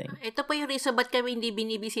anything. Ito po yung reason ba't kami hindi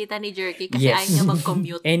binibisita ni Jerky kasi Yes. ayaw niya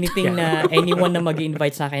mag-commute. Anything na, anyone na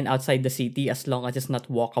mag-invite sa akin outside the city as long as it's not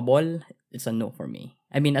walkable, it's a no for me.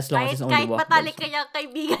 I mean, as long as it's only Kahit walkable. matalik kayang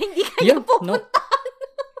kaibigan, hindi Yeah, kayo no. pupunta.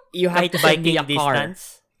 You have Kahit to send me biking a car. distance?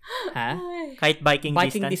 Ha? Kahit biking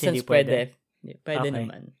distance, hindi pwede? Pwede Okay.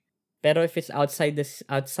 naman. Pero if it's outside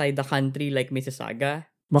the country like Mississauga,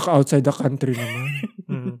 Baka outside the country naman.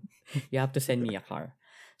 Mhm. you have to send me a car.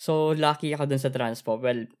 So, lucky ako dun sa transpo.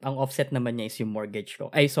 Well, ang offset naman niya is yung mortgage ko.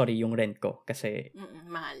 Ay, sorry, yung rent ko. Kasi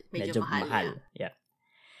Mahal. medyo Medyo mahal. mahal. Yeah.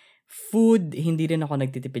 Food, hindi rin ako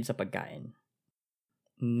nagtitipid sa pagkain.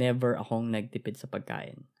 Never akong nagtipid sa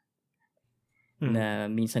pagkain. Mm. Na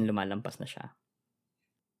minsan lumalampas na siya.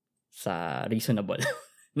 Sa reasonable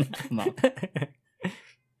na amount.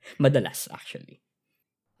 Madalas, actually.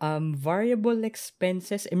 Variable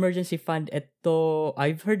expenses, emergency fund, ito,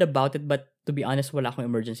 I've heard about it, but to be honest, wala akong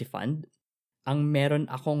emergency fund. Ang meron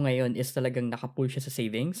ako ngayon is talagang nakapull siya sa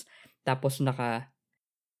savings, tapos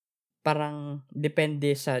parang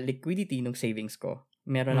depende sa liquidity ng savings ko.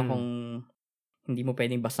 Meron akong, hindi mo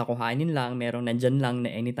pwedeng basta kuhanin lang, merong nandyan lang na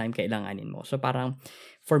anytime kailanganin mo. So parang,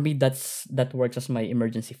 for me, that works as my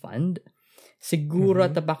emergency fund. Siguro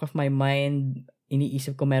at the back of my mind,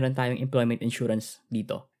 iniisip ko meron tayong employment insurance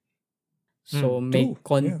dito. So, may True.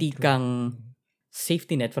 konti Yeah, true. kang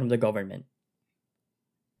safety net from the government.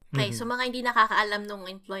 Okay, so mga hindi nakakaalam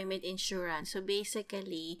nung employment insurance. So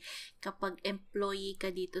basically, kapag employee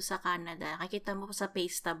ka dito sa Canada, nakikita mo sa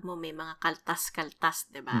pay stub mo may mga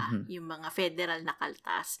kaltas-kaltas, 'di ba? Yung mga federal na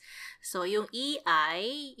kaltas. So yung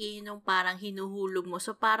EI, yun yung parang hinuhulog mo.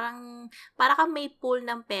 So para kang may pool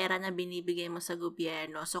ng pera na binibigay mo sa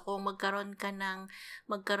gobyerno. So kung magkaroon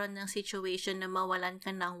ng situation na mawalan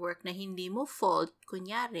ka ng work na hindi mo fault,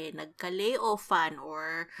 kunyari nagka-layoffan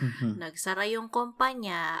or nagsara yung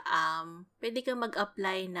kumpanya, pwede kang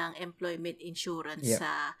mag-apply ng employment insurance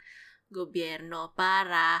sa gobyerno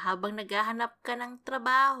para habang naghahanap ka ng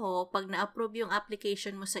trabaho, pag na-approve yung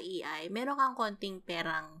application mo sa EI, meron kang konting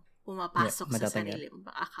perang pumapasok sa matatanggap. sarili mong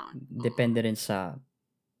account. Depende rin sa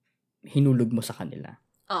hinulog mo sa kanila.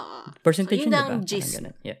 Oo. Percentage So, yun, yun diba? ang gist. Parang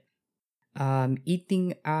ganun. Yeah.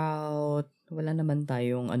 Eating out, wala naman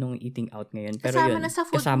tayong anong eating out ngayon. Pero Kasama yun, na sa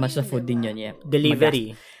food kasama mo sa yun, food diba? din yun. Yeah. Delivery.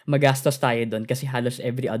 Magastos tayo doon kasi halos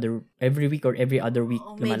every week or every other week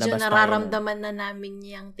Oo, medyo lumalabas tayo. nararamdaman na namin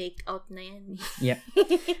yung take-out na yan. Yeah.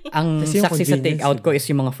 Ang Kasi yung saksi sa convenience, take-out ko diba? is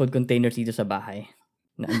yung mga food containers dito sa bahay.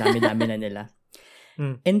 Na ang dami-dami na nila.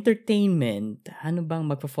 Entertainment. Ano bang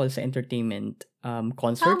magpa-fall sa entertainment?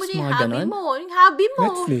 Concerts, mga ganon? Yung hobby mo.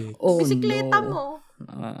 Netflix. Oh, Bisikleta no. mo.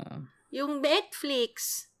 Ah, Yung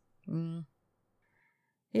Netflix.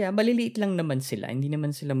 yeah, maliliit lang naman sila. Hindi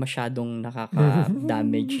naman sila masyadong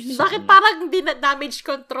nakaka-damage. Bakit parang hindi na damage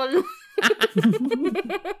control?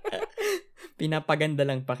 Pinapaganda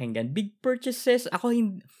lang pakinggan. Big purchases, ako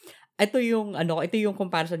hindi. Ito yung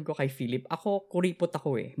comparison ko kay Philip. Ako, kuripot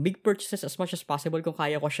ako eh. Big purchases as much as possible kung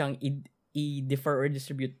kaya ko siyang i-defer or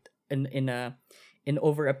distribute in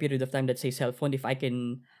over a period of time, let's say cellphone, if I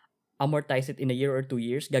can amortize it in a year or 2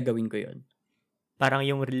 years, gagawin ko yun. Parang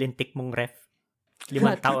yung lintik mong ref. 5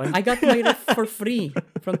 taon. I got my ref for free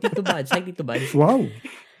from Tito Buds. Hi, Tito Buds. Wow.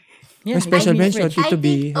 Yeah, Special I mention, fridge. Tito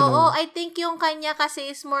B. Hello. I think yung kanya kasi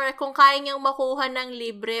is more kung kaya niyang makuha ng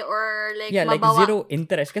libre or like Yeah, like mabawa. zero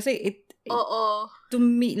interest. Kasi Oo. to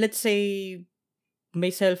me, let's say, may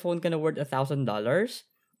cellphone ka na worth $1,000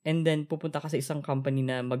 and then pupunta ka sa isang company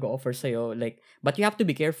na mag-offer sa'yo, like, but you have to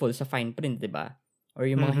be careful sa fine print, di ba? Or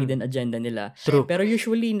yung mga hidden agenda nila. True. Pero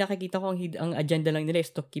usually, nakikita ko ang agenda lang nila is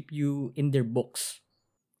to keep you in their books.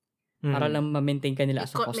 Para lang ma-maintain ka nila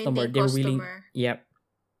as a customer. Maintain They're willing. customer. Yep.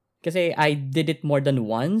 Kasi I did it more than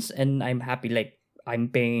once and I'm happy. Like, I'm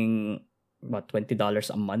paying about $20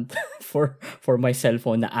 a month for my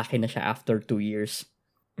cellphone na akin na siya after 2 years.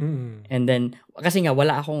 And then, kasi nga,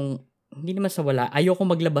 hindi naman sa wala, ayoko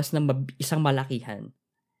maglabas ng isang malakihan.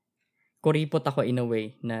 Kuripot ako in a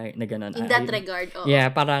way na ganun. In that regard, oo.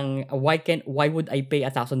 Yeah, parang, why would I pay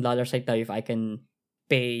 $1,000 right now if I can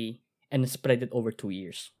pay and spread it over 2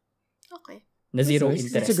 years? Okay. Na zero That's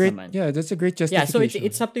interest a great, naman. that's a great Yeah, so justification.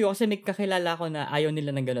 it's up to you kasi may kakilala ko na ayaw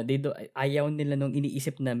nila ng gano'n. Ayaw nila nung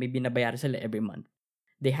iniisip na may binabayaran sila every month.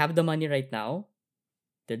 They have the money right now.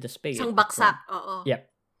 They'll just pay Isang it. baksak, oo. Yeah.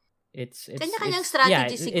 It's Kanya-kanyang it's-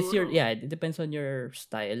 strategy yeah, siguro. it depends on your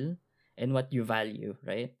style and what you value,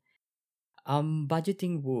 right?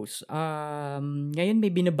 Budgeting woes. Ngayon may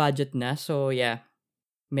binabudget na, so yeah,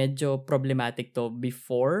 medyo problematic to.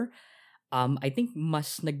 Before, I think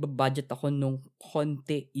mas nagbabudget ako nung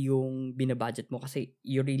konti yung binabudget mo kasi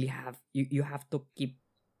you really have you have to keep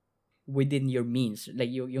within your means, like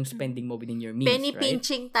yung spending mo within your means, Penny right?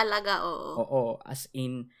 pinching talaga, oo. Oo, as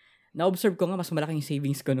in na-observe ko nga mas malaking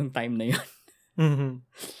savings ko nung time na yun. Mhm.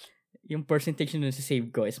 Yung percentage na save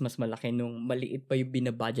ko is mas malaki nung maliit pa yung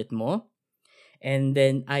binabudget mo. And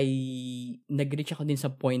then, nag-reach ako din sa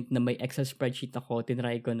point na may Excel spreadsheet ako.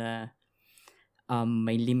 Tinry ko na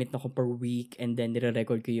may limit ako per week and then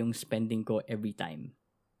nire-record ko yung spending ko every time.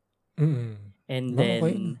 Mm-mm. And Okay.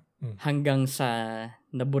 then, hanggang sa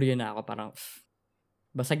naburyo na ako, parang,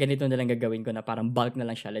 basta ganito na lang gagawin ko na parang bulk na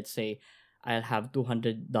lang siya. Let's say, I'll have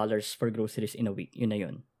 $200 for groceries in a week. Yun na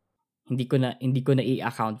yun. Hindi ko na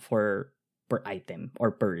i-account for per item or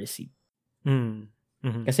per receipt. Mm.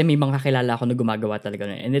 Mhm. Kasi may mga kakilala ako na gumagawa talaga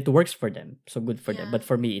nun. And it works for them. So good for them. Yeah. But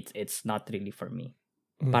for me, it's not really for me.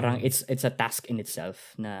 Parang it's a task in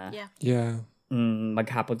itself na Yeah.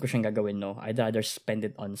 maghapon ko siyang gagawin, no? I'd rather spend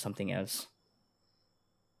it on something else.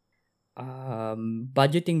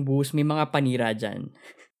 Budgeting boost, may mga panira dyan.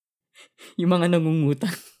 Yung mga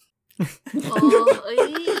nangungutang.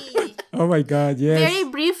 Oh my God, yes. Very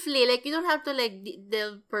briefly, like, you don't have to, like,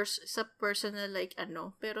 delve sa personal, like,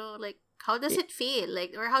 pero, like, how does it feel?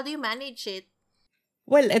 Like, or how do you manage it?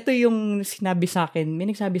 Well, ito yung sinabi sa akin, may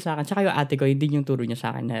nagsabi sa akin, tsaka yung ate ko, hindi yung turo niya sa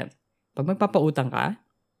akin na pag magpapautang ka,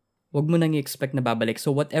 wag mo nang i-expect na babalik.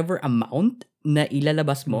 So, whatever amount na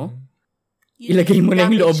ilalabas mo, ilagay mo na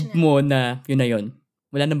yung loob mo na yun na yun.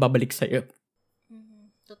 Wala nang babalik sa'yo.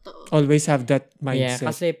 Totoo. Always have that Yeah, mindset.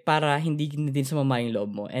 kasi para hindi na din sumama yung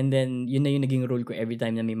loob mo. And then, yun na yung naging rule ko every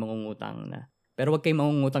time na may mangungutang na. Pero wag kayong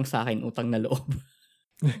mangungutang sa akin, utang na loob.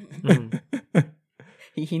 Mm.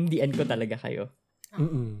 Hihindian ko talaga kayo.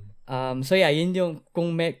 Mm-mm. So yeah, yun yung,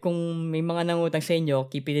 kung may mga nangutang sa inyo,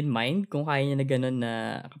 keep it in mind. Kung kaya niya na ganun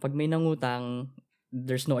na kapag may nangutang,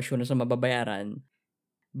 there's no assurance na mababayaran.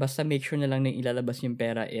 Basta make sure na lang na ilalabas yung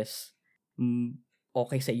pera is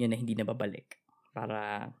okay sa inyo na hindi na babalik.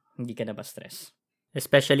 Para hindi ka na ba-stress.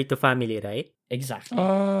 Especially to family, right? Exactly.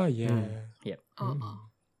 Yeah.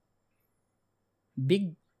 Oo.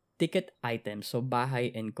 Big ticket items. So,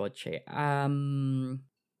 bahay and kotse.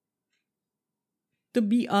 To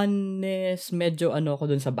be honest, medyo ako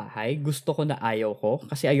dun sa bahay. Gusto ko na ayaw ko.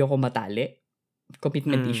 Kasi ayaw ko matali.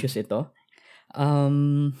 Commitment issues ito.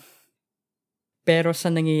 Pero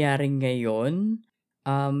sa nangyayari ngayon,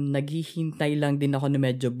 naghihintay lang din ako na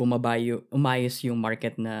medyo umayos yung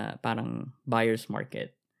market na parang buyer's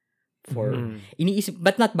market. For iniisip,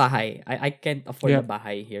 but not bahay. I can't afford a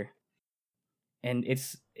bahay here. And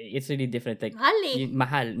it's really different. Like,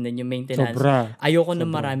 mahal. And then yung maintenance. Sobra. Ayoko na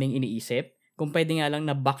maraming iniisip. Kung pwede nga lang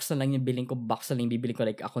na box na lang yung bilhin ko, box na lang yung bibili ko,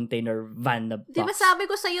 like a container van na box. Di ba sabi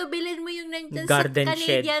ko sa'yo, bilhin mo yung nandyan Garden sa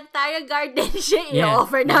shed. Canadian Tire Garden Shed. Yeah.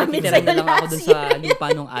 I-offer namin Nakikitira sa'yo na lang ako last dun sa year. lupa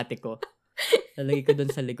nung ate ko. Lalagay ko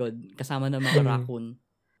dun sa likod. Kasama ng mga raccoon.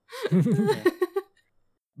 Yeah.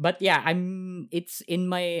 But yeah, it's in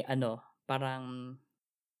my, parang,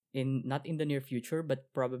 not in the near future,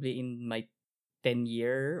 but probably in my 10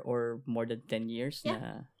 year or more than 10 years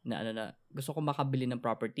na gusto ko makabili ng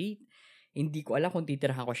property. Hindi ko alam kung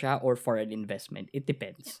titirahan ko siya or for an investment. It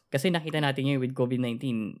depends. Kasi nakita natin ngayon with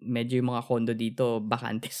COVID-19, medyo yung mga condo dito,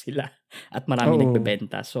 bakante sila. At marami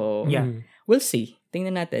nagbebenta. So, we'll see.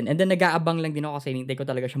 Tingnan natin. And then, nag-aabang lang din ako kasi hinintay ko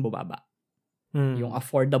talaga siyang bubaba. Yung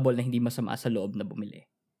affordable na hindi masama sa loob na bumili.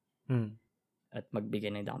 At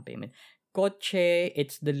magbigay ng down payment. Kotse,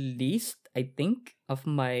 it's the least, I think, of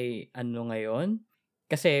my ngayon.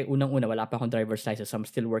 Kasi unang-una, wala pa akong driver's license. I'm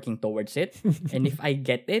still working towards it. And if I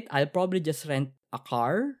get it, I'll probably just rent a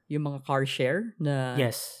car. Yung mga car share na...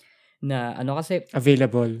 Yes. Na kasi...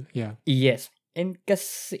 Available, yeah. Yes. And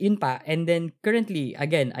kasi yun pa. And then currently,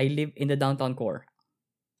 again, I live in the downtown core.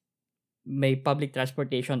 May public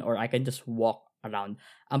transportation or I can just walk around.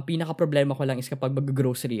 Ang pinaka-problema ko lang is kapag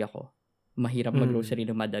mag-grocery ako. Mahirap mag-grocery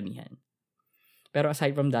ng madamihan. Pero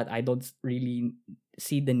aside from that, I don't really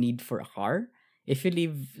see the need for a car. If you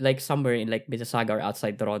live like somewhere in like Mississauga or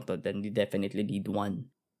outside Toronto, then you definitely need one.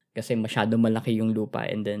 Kasi masyado malaki yung lupa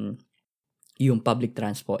and then yung public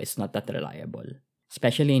transport is not that reliable.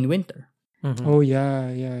 Especially in winter. Oh, yeah.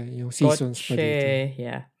 Yung seasons pa dito.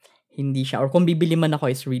 Yeah. hindi siya, or kung bibili man ako,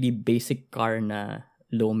 is really basic car na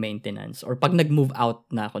low maintenance. Or pag nag-move out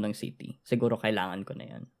na ako ng city, siguro kailangan ko na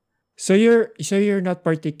yan. So you're not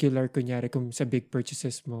particular, kunyari, kung sa big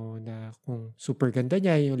purchases mo na kung super ganda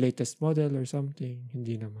niya, yung latest model or something,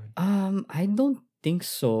 hindi naman. I don't think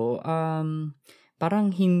so. Parang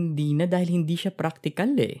hindi na dahil hindi siya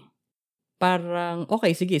practical eh. Parang,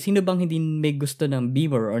 okay, sige, sino bang hindi may gusto ng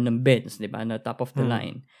Beamer or ng Benz, di ba, na top of the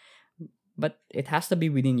line? But it has to be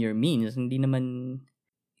within your means. Hindi naman,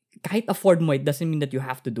 kahit afford mo, it doesn't mean that you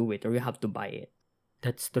have to do it or you have to buy it.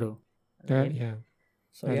 That's true. Right? Yeah.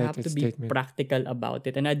 So I you like have to that be statement. practical about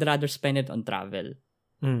it. And I'd rather spend it on travel.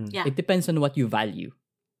 Yeah. It depends on what you value.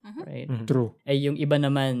 Mhm. Right? True. Eh, yung iba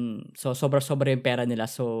naman, so sobra-sobra yung pera nila.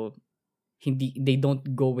 So, they don't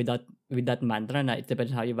go with that mantra na it depends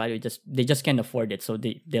on how you value it. They just can't afford it. So,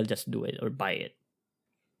 they'll just do it or buy it.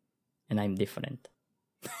 And I'm different.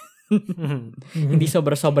 Hindi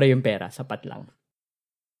sobra-sobra yung pera. Sapat lang.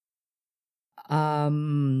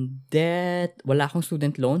 Debt, wala akong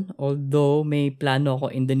student loan. Although, may plano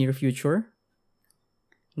ako in the near future.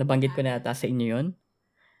 Nabanggit ko na yata sa inyo yun.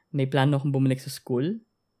 May plano akong bumalik sa school.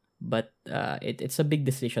 But, it's a big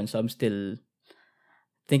decision. So, I'm still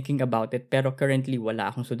thinking about it. Pero currently, wala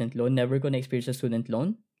akong student loan. Never ko na-experience a student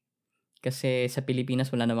loan. Kasi sa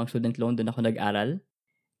Pilipinas, wala namang student loan. Doon ako nag-aral.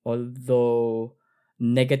 Although,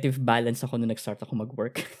 negative balance ako nung nag-start ako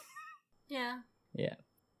mag-work. Yeah.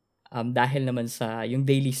 Dahil naman sa yung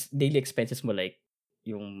daily expenses mo, like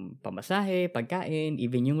yung pamasahe, pagkain,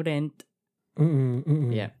 even yung rent.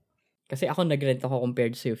 Yeah. Kasi ako nag-rent ako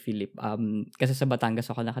compared sa Philip. Kasi sa Batangas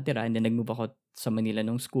ako nakatira and then nag-move ako sa Manila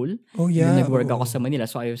nung school. Oh yeah. Then nag-work ako sa Manila.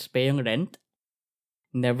 So I was paying rent.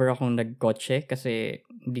 Never akong nag-kotse kasi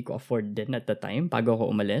hindi ko afford din at the time bago ako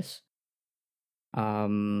umalis.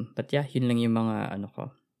 But yeah, yun lang yung mga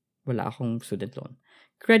ko. Wala akong student loan.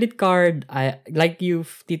 Credit card, like you,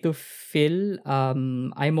 Tito Phil,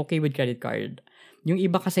 I'm okay with credit card. Yung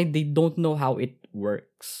iba kasi they don't know how it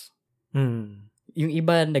works. Yung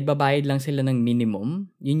iba, nagbabayad lang sila ng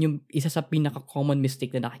minimum. Yun yung isa sa pinaka-common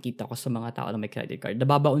mistake na nakikita ko sa mga tao na may credit card.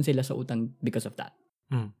 Nababaon sila sa utang because of that.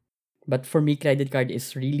 But for me, credit card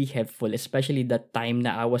is really helpful, especially that time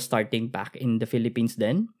na I was starting back in the Philippines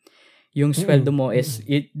then. Yung sweldo mo is,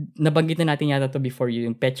 nabanggit na natin yata to before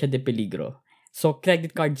yung Pecha de Peligro. So,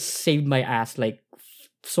 credit card saved my ass like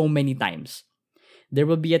so many times. There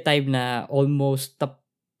will be a time na almost,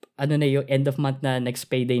 yung end of month na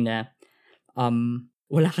next payday na,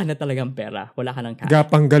 wala ka na talagang pera. Wala ka ng cash.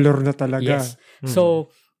 Gapang galor na talaga. Yes.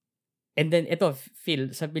 So, and then ito,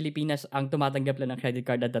 Phil, sa Pilipinas, ang tumatanggap lang ng credit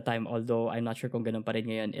card at the time, although I'm not sure kung ganun pa rin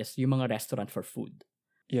ngayon, is yung mga restaurant for food.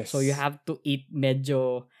 Yes. So, you have to eat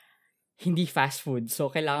medyo hindi fast food.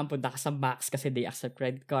 So, kailangan punta ka sa Max kasi they accept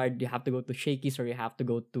credit card. You have to go to Shakey's or you have to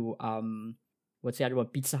go to, what's the other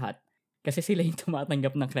one? Pizza Hut. Kasi sila yung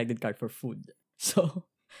tumatanggap ng credit card for food. So,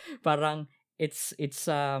 parang, it's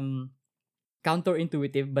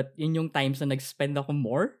counterintuitive, but yun yung times na nag-spend ako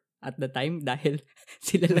more at the time dahil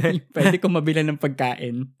sila lang yung pwede ko mabila ng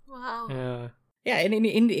pagkain. Wow. Yeah, and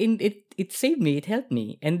it saved me, it helped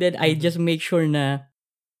me. And then I just make sure na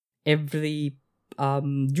every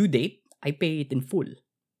due date, I pay it in full.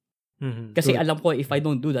 Kasi alam ko, if I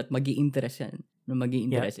don't do that, magi-interest yan. No,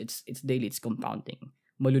 magi-interest, it's daily, it's compounding.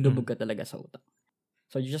 Malulubog ka talaga sa utang.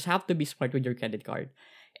 So you just have to be smart with your credit card.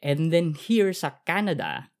 And then here sa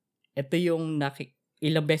Canada, ito yung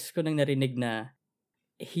ilang beses ko nang narinig na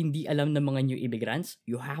hindi alam ng mga new immigrants,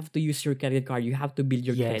 you have to use your credit card, you have to build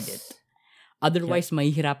your credit. Otherwise,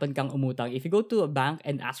 mahihirapan kang umutang. If you go to a bank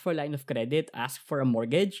and ask for a line of credit, ask for a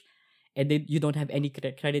mortgage, and then you don't have any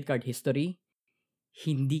credit card history,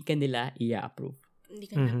 hindi ka nila i-approve. Hindi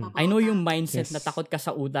ka napapautang. I know yung mindset na takot ka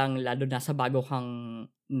sa utang, lalo na sa bago kang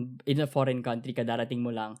in a foreign country, kadarating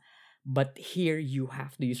mo lang. But here, you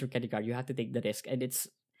have to use your credit card. You have to take the risk. And it's,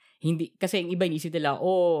 hindi, kasi yung iba inisip nila,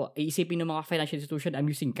 iisipin ng mga financial institution, I'm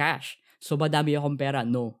using cash. So, madami akong pera.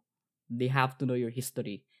 No. They have to know your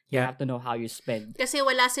history. You have to know how you spend. Kasi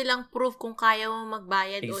wala silang proof kung kaya mo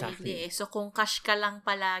magbayad o Exactly. hindi. So, kung cash ka lang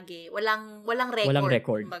palagi, walang record. Walang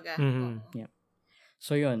record. Kumbaga. Yeah.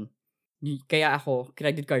 So, yun. Kaya ako,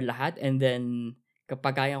 credit card lahat, and then,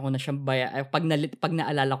 kapag kaya ko na siyang pag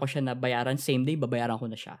naalala ko siya na bayaran, same day, babayaran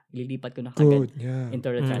ko na siya. Ililipat ko na kagad into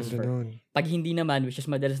the transfer. Pag hindi naman, which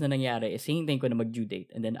is madalas na nangyari, is hintayin ko na mag-due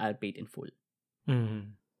date, and then I'll pay it in full.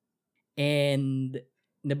 And,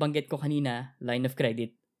 nabanggit ko kanina, line of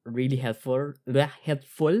credit, really helpful.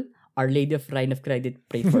 Our Lady of Line of Credit,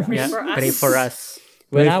 pray for us. Pray for us.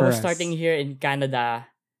 When I was starting here in Canada,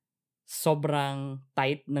 sobrang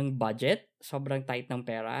tight ng budget, sobrang tight ng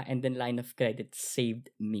pera, and then line of credit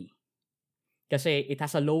saved me. Kasi it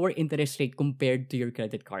has a lower interest rate compared to your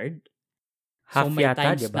credit card. Half so may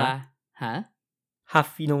yata, times di ba? na,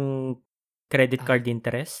 Half yung credit card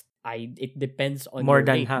interest? it depends on More your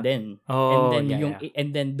than rate half. then. Oh,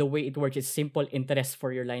 And then the way it works is simple interest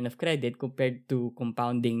for your line of credit compared to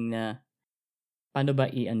compounding na paano ba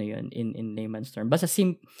ano yun in layman's term. Basta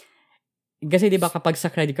kasi 'di ba kapag sa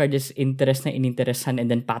credit card is interest na ininterestan and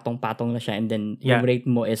then patong-patong na siya and then yung rate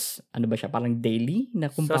mo is ano ba siya parang daily na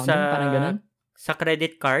compounding parang ganun. Sa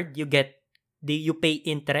credit card, you pay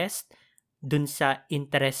interest dun sa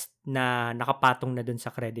interest na nakapatong na dun sa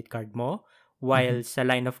credit card mo, while sa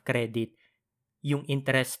line of credit, yung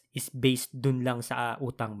interest is based dun lang sa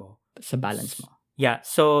utang mo. Sa balance mo. Yeah,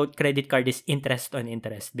 so credit card is interest on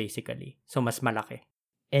interest basically. So mas malaki.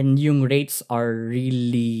 And yung rates are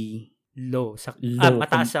really Low.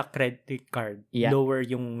 Mataas sa credit card. Yeah. Lower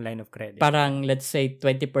yung line of credit. Parang let's say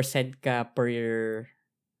 20% ka per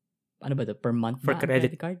month for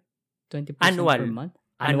credit card? 20% annual per month?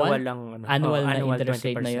 Annual lang. Annual na interest 20%.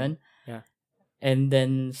 rate na yun. Yeah. And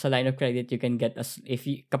then sa line of credit, you can get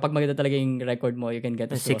kapag maganda talaga yung record mo, you can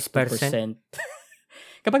get as 6%. 2%.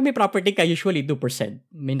 Kapag may property ka, usually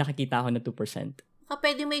 2%. May nakikita ako na 2%.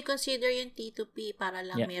 Pwede mo i-consider yung T2P para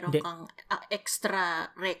lang meron kang extra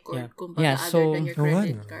record kumbaga other than your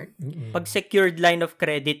credit card. Pag secured line of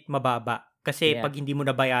credit, mababa. Kasi pag hindi mo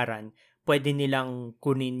nabayaran, pwede nilang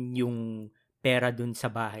kunin yung pera dun sa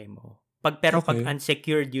bahay mo. Pag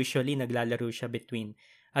unsecured, usually naglalaro siya between,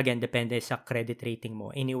 again, depende sa credit rating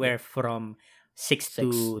mo, anywhere from 6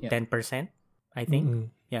 to 10%, I think.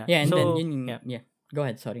 Yeah. Yeah, and then go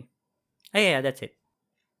ahead, sorry. Yeah, that's it.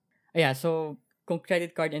 Yeah, so kung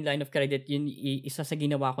credit card and line of credit, yun isa sa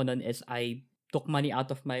ginawa ko nun is I took money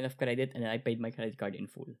out of my line of credit and I paid my credit card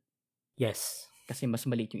in full. Yes. Kasi mas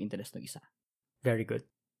maliit yung interest ng isa. Very good.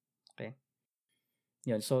 Okay.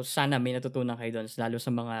 Yun. So, sana may natutunan kayo doon, lalo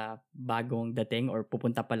sa mga bagong dating or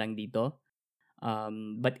pupunta pa lang dito.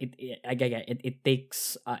 But it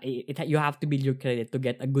takes, you have to build your credit to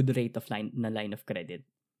get a good rate of line of credit.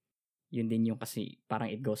 Yun din yung kasi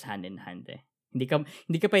parang it goes hand in hand eh. Hindi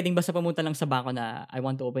ka pwedeng basta pumunta lang sa bangko na I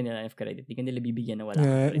want to open a line of credit. Hindi ka nila bibigyan na wala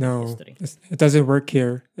kang credit history. It doesn't work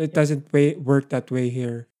here. It doesn't work that way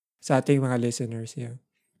here sa ating mga listeners. Yeah.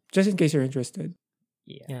 Just in case you're interested.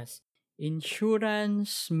 Yeah. Yes.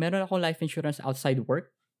 Insurance, meron akong life insurance outside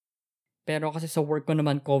work. Pero kasi sa work ko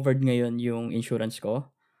naman covered ngayon yung insurance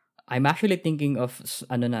ko. I'm actually thinking of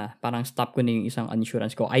parang stop ko na yung isang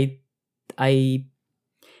insurance ko.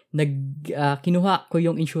 Kinuha ko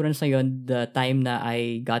yung insurance na yun the time na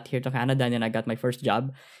I got here to Canada and I got my first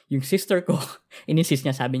job. Yung sister ko, insist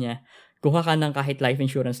niya, sabi niya, kuha ka ng kahit life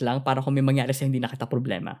insurance lang para kung may mangyari sa hindi na kita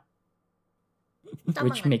problema.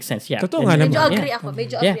 Which makes sense, yeah. Totoo nga naman. Medyo agree ako.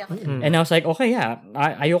 And I was like, okay, yeah,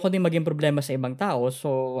 ayoko din maging problema sa ibang tao,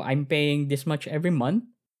 so I'm paying this much every month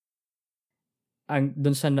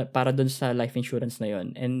para dun sa life insurance na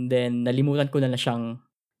yon. And then, nalimutan ko na siyang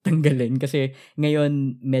tanggalin kasi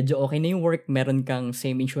ngayon, medyo okay na yung work, meron kang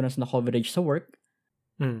same insurance na coverage sa work,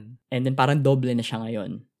 and then parang doble na siya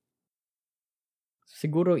ngayon.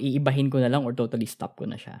 Siguro, iibahin ko na lang or totally stop ko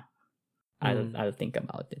na siya. I'll think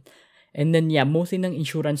about it. And then, mostly ng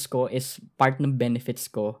insurance ko is part ng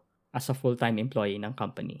benefits ko as a full-time employee ng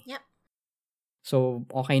company. Yep. So,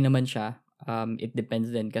 okay naman siya. It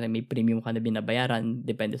depends din kasi may premium ka na binabayaran.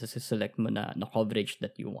 Depende sa select mo na coverage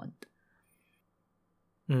that you want.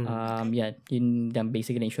 Yun yung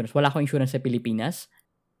basically insurance. Wala akong insurance sa Pilipinas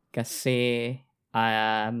kasi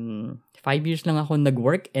 5 years lang ako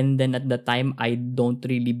nag-work and then at the time, I don't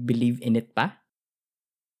really believe in it pa.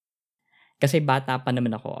 Kasi bata pa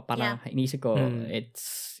naman ako. Parang inisip ko,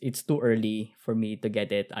 it's too early for me to get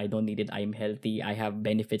it. I don't need it. I'm healthy. I have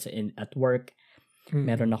benefits at work.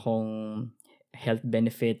 Meron akong health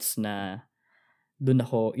benefits na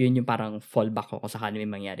yun yung parang fallback ko kung sakali may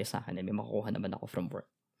mangyari sa akin. May makukuha naman ako from work.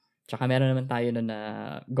 Tsaka meron naman tayo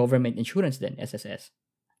na government insurance din, SSS.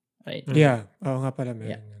 Right? Yeah. Oo nga pala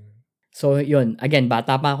meron. Yeah. So, yun. Again,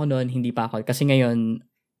 bata pa ako noon, hindi pa ako. Kasi ngayon,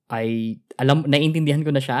 naiintindihan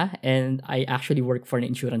ko na siya and I actually work for an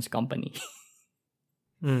insurance company.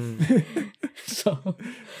 So,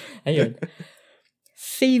 ayun.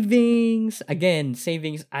 Savings, ang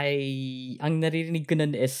naririnig ko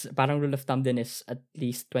nun is, parang rule of thumb din is at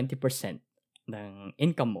least 20% ng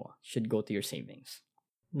income mo should go to your savings.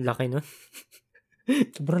 Laki nun.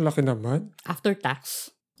 Sobrang laki naman. After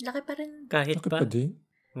tax. Laki pa rin. Kahit laki pa din.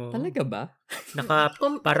 Talaga ba?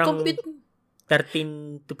 Parang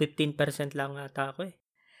 13 to 15% lang ata ako eh.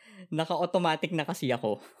 Naka-automatic na kasi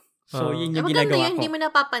ako. So, yun yung ginagawa maganda yun, ko. hindi mo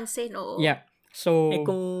napapansin, oo. Yeah. So,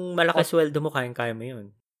 kung malaki sweldo mo, kaya mo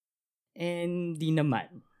yun. Hindi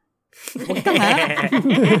naman. Huwag ka nga.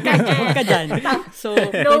 Huwag ka dyan. So,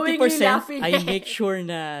 Knowingly 20%, laughing. I make sure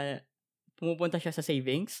na pumupunta siya sa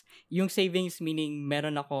savings. Yung savings meaning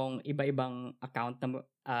meron akong iba-ibang account na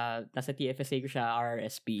nasa TFSA ko siya,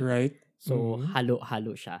 RRSP. Right? So,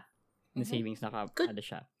 halo-halo siya. Na savings Good.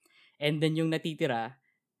 siya. And then yung natitira,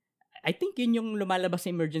 I think yun yung lumalabas sa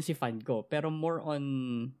emergency fund ko. Pero more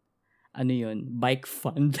on, bike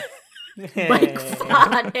fund. Bike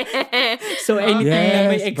fun. So, anytime na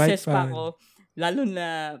may Yes, excess bike pa fun. ako, lalo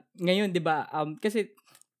na, ngayon, di ba, kasi,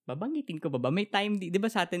 babanggitin ko ba? May time, di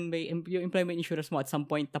ba sa atin, yung employment insurance mo at some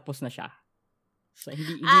point, tapos na siya. So,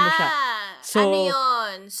 hindi mo siya. So, ano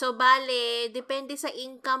yun? So, bale, depende sa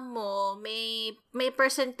income mo, may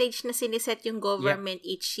percentage na siniset yung government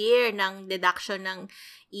each year ng deduction ng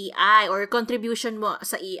EI or contribution mo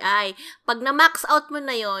sa EI. Pag na-max out mo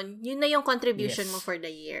na yun na yung contribution mo for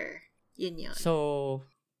the year. Yun. So,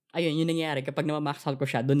 ayun, yun nangyayari. Kapag na-max out ko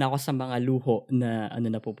siya, doon ako sa mga luho na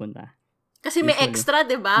napupunta. Kasi may Usually. extra,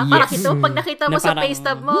 di ba? Yes. Parang ito, pag nakita mo Na sa parang, pay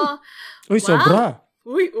stub mo, Uy, wow. sobra.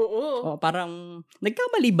 Uy, oo. Parang,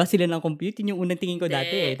 nagkamali ba sila ng compute? Yun yung unang tingin ko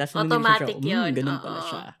dati eh. Tapos automatic yun. Ganun pala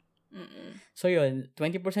siya. So yun,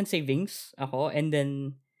 20% savings ako and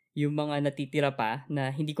then yung mga natitira pa na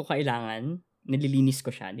hindi ko kailangan, nililinis ko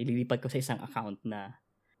siya, nililipat ko sa isang account na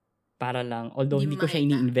para lang, although hindi ko siya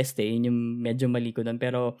ini-invest yun yung medyo mali ko doon,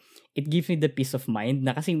 pero it gives me the peace of mind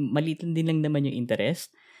na kasi maliit din lang naman yung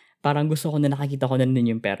interest, parang gusto ko na nakakita ko na nun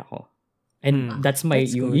yung pera ko. And that's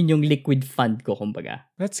yun yung liquid fund ko, kumbaga.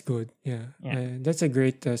 That's good. Yeah. That's a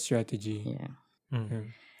great strategy. Yeah.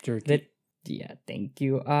 Jerky. Thank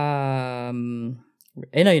you. Yun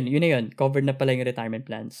na yun. Covered na pala yung retirement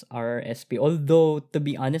plans, RRSP. Although, to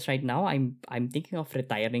be honest, right now, I'm thinking of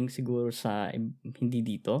retiring siguro sa, hindi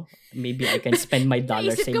dito. Maybe I can spend my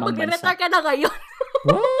dollars sa ibang bansa. Mag-retire ka na ngayon.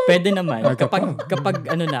 Pwede naman.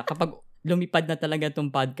 Kapag lumipad na talaga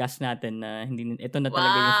tong podcast natin na ito na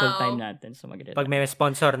talaga yung full time natin. So mag-retire. Pag may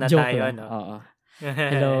sponsor na Joke tayo, lang. no? Oo.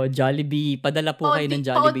 Hello, Jollibee. Padala po kayo ng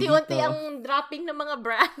Jollibee dito. Paunti-unti ang dropping ng mga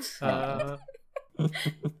brands.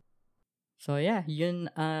 So yeah, yun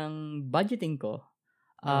ang budgeting ko.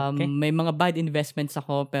 Okay. May mga bad investments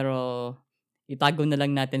ako pero itago na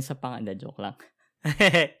lang natin sa joke lang.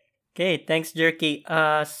 Okay, thanks Jerky.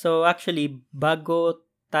 So actually, bago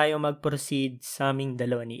tayo mag-proceed sa aming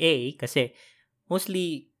dalawa ni A, kasi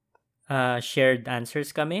mostly shared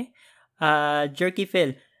answers kami. Jerky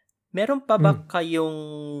Phil, meron pa ba kayong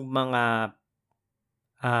mga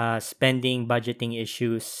spending, budgeting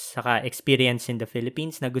issues, saka experience in the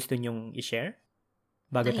Philippines na gusto nyong i-share?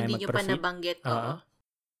 Bago Na tayo hindi nyo pa mag-proceed? nabanggit,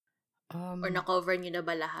 or na-cover nyo na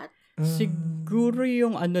ba lahat? Siguro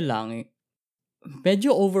yung lang,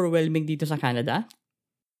 medyo overwhelming dito sa Canada.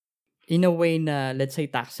 In a way na, let's say,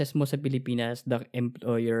 taxes mo sa Pilipinas, the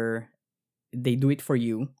employer, they do it for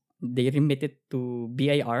you. They remit it to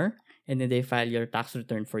BIR, and then they file your tax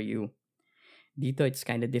return for you. Dito, it's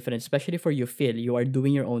kind of different. Especially for you, Phil, you are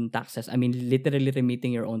doing your own taxes. I mean, literally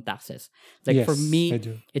remitting your own taxes. Like, yes, for me, I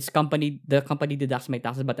do. it's the company deducts my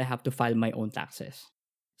taxes, but I have to file my own taxes.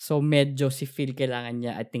 So, medyo si Phil, kailangan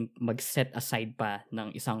niya, I think, mag-set aside pa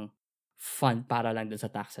ng isang fund para lang dun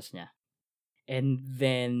sa taxes niya. And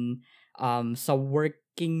then, sa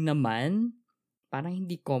working naman, parang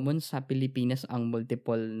hindi common sa Pilipinas ang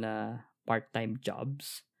multiple na part-time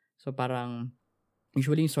jobs. So, parang,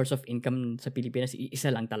 usually yung source of income sa Pilipinas,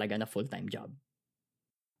 isa lang talaga na full-time job.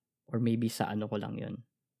 Or maybe sa ko lang yun.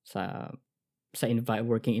 Sa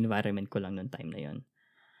working environment ko lang noong time na yun.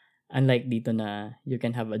 Unlike dito na you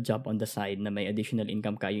can have a job on the side na may additional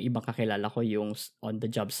income ka. Yung ibang kakilala ko, yung on the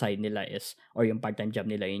job side nila or yung part-time job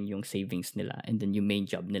nila, yun yung savings nila. And then yung main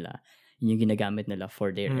job nila, yun yung ginagamit nila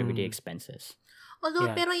for their everyday expenses.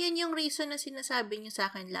 Although, pero yun yung reason na sinasabi niyo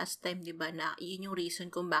sa akin last time, di ba, na yun yung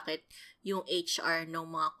reason kung bakit yung HR ng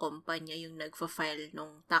mga kumpanya yung nagfa-file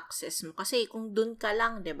ng taxes mo. Kasi kung dun ka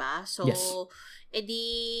lang, di ba? So, yes. Edi,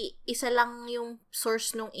 isa lang yung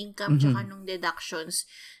source ng income tsaka ng deductions.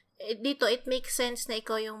 Dito, it makes sense na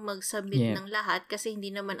ikaw yung mag-submit ng lahat kasi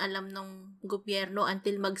hindi naman alam ng gobyerno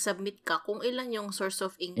until mag-submit ka kung ilan yung source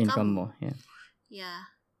of income mo.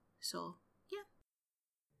 Yeah. So,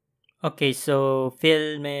 okay, so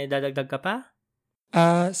Phil, may dadagdag ka pa?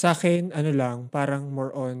 Sa akin, lang, parang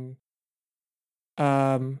more on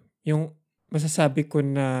yung masasabi ko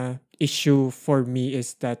na issue for me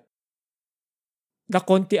is that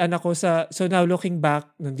nakontian ako so now looking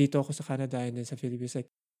back, nandito ako sa Canada and then sa Philippines,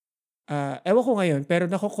 like, ewan ko ngayon, pero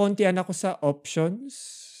nakukontian ako sa options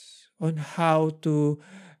on how to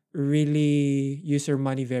really use your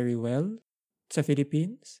money very well sa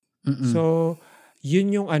Philippines. Mm-mm. So,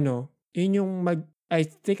 yun yung Yun yung I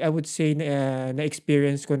think I would say na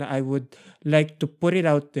experience ko na I would like to put it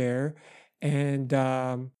out there and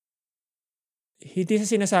hindi sa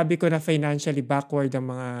sinasabi ko na financially backward ang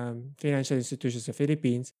mga financial institutions sa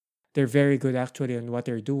Philippines. They're very good actually on what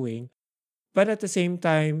they're doing. But at the same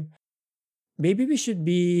time, maybe they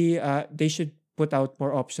should put out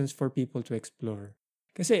more options for people to explore.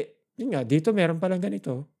 Kasi, yun nga, dito meron palang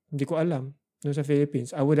ganito. Hindi ko alam. No, sa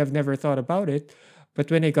Philippines. I would have never thought about it. But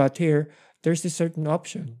when I got here, there's this certain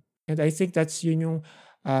option. And I think that's yun yung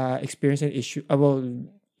experience and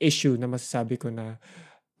issue na masasabi ko na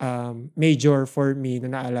major for me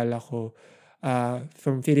na naalala ko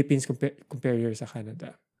from Philippines compared here sa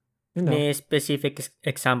Canada. You know? May specific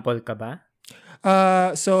example ka ba?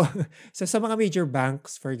 So sa mga major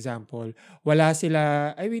banks, for example, wala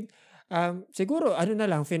sila, I mean, siguro, na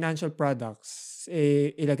lang, financial products.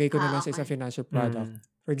 Ilagay ko na lang sa isang financial product.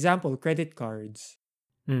 For example, credit cards.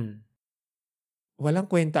 Walang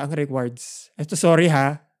kwenta ang rewards. Ito, sorry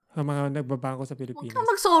ha, ang mga nagbabangko sa Huwag Pilipinas. kang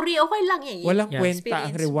mag-sorry, okay lang yan. Walang kwenta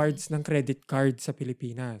ang Experience rewards ng credit card sa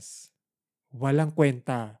Pilipinas. Walang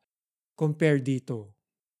kwenta. Compare dito.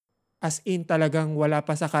 As in, talagang wala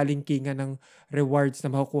pa sa kalingkingan ng rewards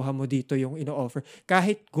na makukuha mo dito yung ino-offer.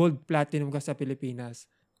 Kahit gold, platinum ka sa Pilipinas.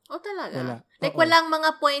 talaga? Wala. Like, Oo. walang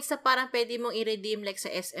mga points na parang pwede mong i-redeem like sa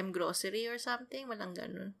SM Grocery or something? Walang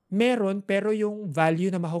ganun. Meron, pero yung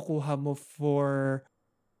value na makukuha mo for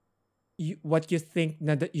what you think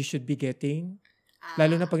na that you should be getting,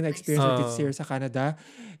 lalo na pag na-experience mo this year sa Canada,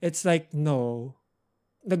 it's like, no.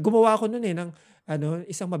 Naggumawa ako nun ng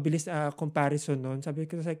isang mabilis na comparison nun. Sabi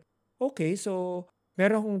ko, like, okay, so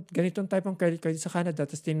meron akong ganitong type ng credit card sa Canada,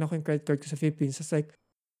 tapos tingnan ko yung credit card ko sa Philippines. It's like,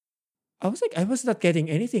 I was not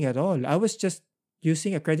getting anything at all. I was just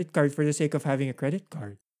using a credit card for the sake of having a credit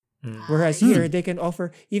card. Whereas here, they can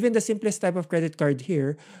offer, even the simplest type of credit card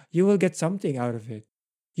here, you will get something out of it.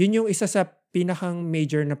 Yun yung isa sa pinakang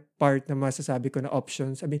major na part na masasabi ko na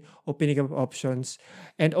options. I mean, opening up options.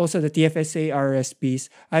 And also the TFSA RSPs.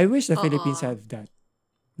 I wish the Philippines have that.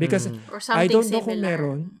 Because Or something I don't know similar. kung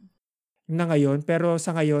meron na ngayon, pero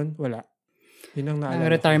sa ngayon, wala. Yun ang Ang naalala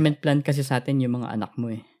ko. retirement plan kasi sa atin yung mga anak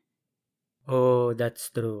mo eh. Oh, that's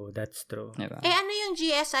true. That's true. Diba? Ano yung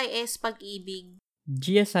GSIS Pag-ibig?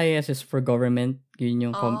 GSIS is for government. Yun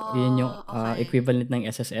yung, okay. equivalent ng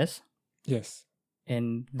SSS. Yes.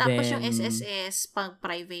 And Tapos then, yung SSS, pag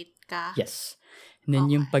private ka? Yes. And then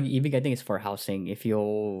yung Pag-ibig, I think is for housing. If you,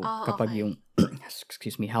 kapag okay. yung,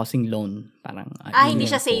 housing loan, parang, hindi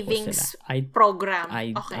yun siya yung focus savings nila. program.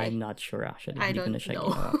 I'm not sure actually. I Hindi ko don't na siya know.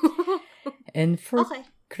 ginawa. And for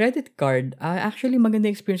credit card, actually maganda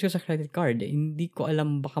experience ko sa credit card. Hindi ko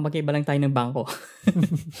alam, baka magkaiba lang tayo ng bangko.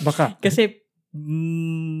 Baka. Kasi,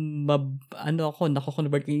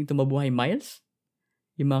 nako-convert ko into mabuhay miles.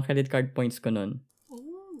 Yung mga credit card points ko nun.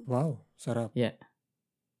 Wow. Sarap. Yeah.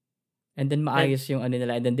 And then maayos yung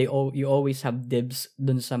nila. And then you always have dibs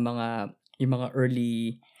dun sa yung mga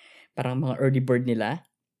early bird nila.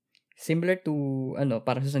 Similar to,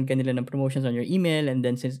 parang sasend ka nila ng promotions on your email. And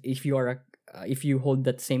then if you hold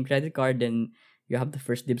that same credit card, then you have the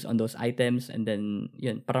first dibs on those items. And then,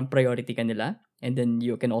 yun, parang priority ka nila. And then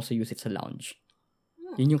you can also use it sa lounge.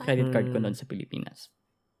 Yun yung credit card ko nun sa Pilipinas.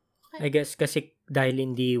 I guess kasi dahil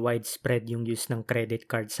hindi widespread yung use ng credit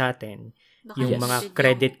card sa atin, yung mga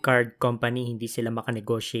credit card company, hindi sila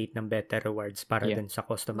makanegotiate ng better rewards para dun sa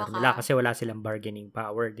customer nila kasi wala silang bargaining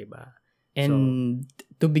power, di ba? And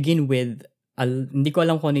to begin with, hindi ko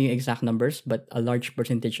alam kung ano yung exact numbers, but a large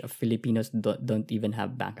percentage of Filipinos don't even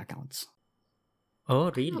have bank accounts.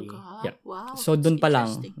 Oh, really? Yeah. Wow. So, dun pa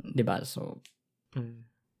lang, di ba? So, Mm.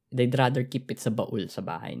 they'd rather keep it sa baul sa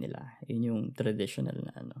bahay nila. Yun yung traditional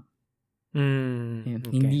na Okay.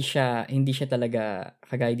 Hindi siya talaga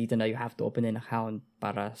kagaya dito na you have to open an account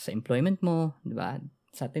para sa employment mo, di ba?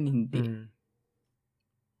 Sa atin hindi.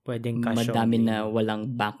 Pwedeng cash Madami only. na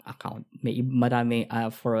walang bank account. Marami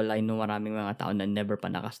for all I know, maraming mga tao na never pa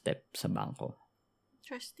nakastep sa bangko.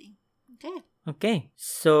 Interesting. Okay.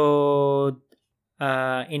 So,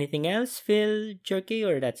 anything else, Phil, Jerky,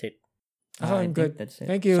 or that's it? I'm good. That's it.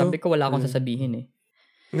 Thank you. Sabi ko wala akong sasabihin eh.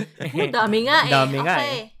 Dami nga eh. Dami nga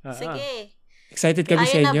okay. eh. Sige. Excited kami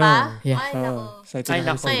sa Ayun na inyo. ba? Yeah. Ay, nako. Excited Ay, kami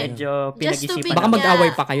naku, sa inyo. medyo Just to pinag-isipan. be- Baka Yeah.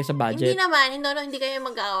 mag-away pa kayo sa Hindi budget. naman. Hindi kayo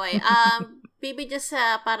mag-aaway. Maybe just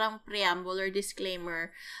parang preamble or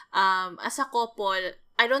disclaimer. As a couple,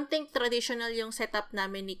 I don't think traditional yung setup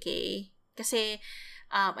namin ni Kay. Kasi,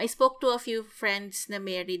 I spoke to a few friends na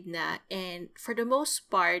married na, and for the most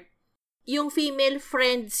part, yung female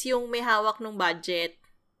friends yung may hawak ng budget.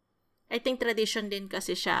 I think tradition din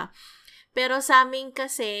kasi siya. Pero sa amin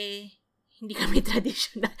kasi, hindi kami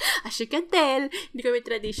traditional. As you can tell, hindi kami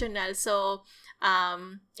traditional. So,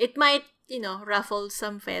 it might, ruffle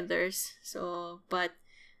some feathers. So, but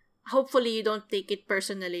hopefully you don't take it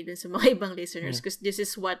personally dun sa mga ibang listeners because this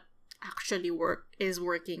is what actually is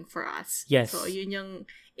working for us. Yes. So, yun yung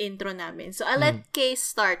intro namin. So, I'll let Kay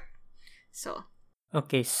start. So,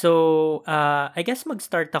 Okay, so I guess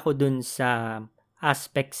mag-start ako dun sa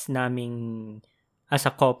aspects naming as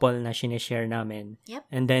a couple na sinishare namin. Yep.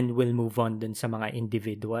 And then we'll move on dun sa mga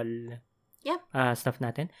individual Yep. stuff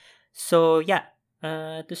natin. So, yeah.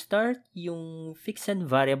 To start, yung fixed and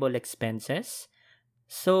variable expenses.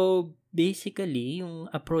 So, basically, yung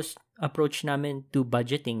approach namin to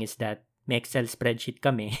budgeting is that may Excel spreadsheet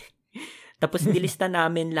kami. Tapos, nilista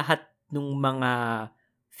namin lahat ng mga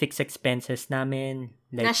fixed expenses namin.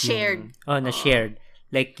 Like Na shared. Na-shared.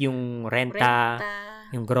 Like yung renta,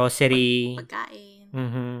 yung grocery,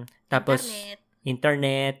 pagkain, tapos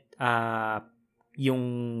internet, yung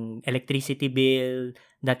electricity bill,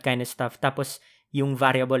 that kind of stuff. Tapos yung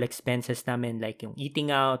variable expenses namin like yung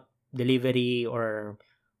eating out, delivery, or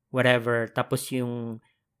whatever. Tapos yung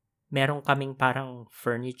meron kaming parang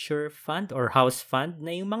furniture fund or house fund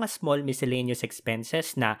na yung mga small miscellaneous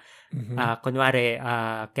expenses na kunwari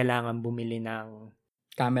kailangan bumili ng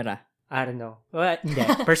Camera. I don't know. Well, hindi.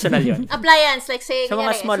 Personal yun. Appliance, like say, So,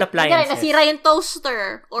 mga small appliances. Nasira yung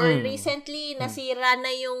toaster or recently nasira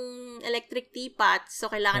na yung electric teapot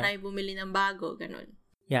so kailangan namin bumili ng bago, ganun.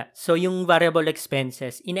 Yeah. So, yung variable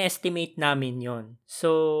expenses, ina-estimate namin yon.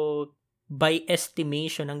 So, by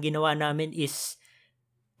estimation, ang ginawa namin is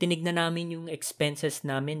tinignan namin yung expenses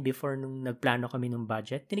namin before nung nagplano kami ng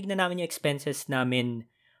budget. Tinignan namin yung expenses namin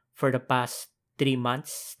for the past 3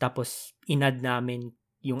 months. Tapos, inad namin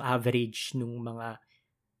yung average nung mga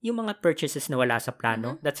purchases na wala sa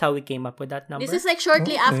plano. That's how we came up with that number. This is like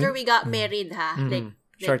shortly after we got married, ha? Like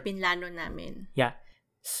pinlano namin. Yeah.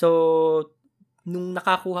 So, nung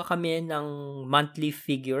nakakuha kami ng monthly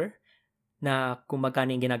figure na kung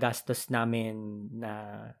magkano yung ginagastos namin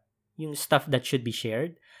na yung stuff that should be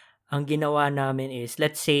shared, ang ginawa namin is,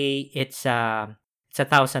 let's say it's $1,000.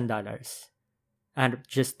 And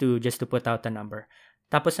just to put out a number.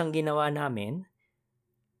 Tapos ang ginawa namin,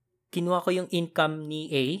 kinuha ko yung income ni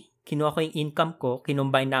A, kinuha ko yung income ko,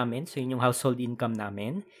 kinumbine namin, so yun yung household income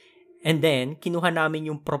namin. And then, kinuha namin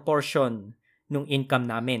yung proportion ng income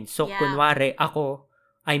namin. So, kunwari, ako,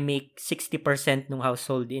 I make 60% ng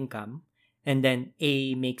household income, and then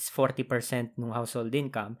A makes 40% ng household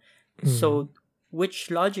income. So, which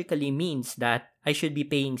logically means that I should be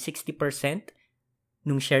paying 60%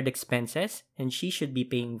 ng shared expenses, and she should be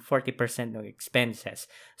paying 40% ng expenses.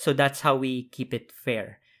 So, that's how we keep it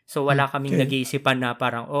fair. So, wala kaming nag-iisipan na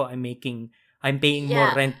parang, I'm paying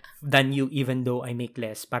more rent than you even though I make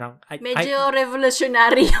less. Parang, medyo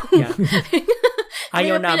revolutionary yung...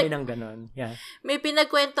 Ayaw namin ng ganon. Yeah. May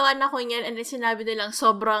pinagkwentuhan ako niyan and sinabi nilang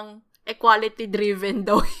sobrang equality-driven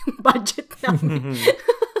daw yung budget namin.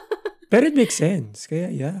 But it makes sense.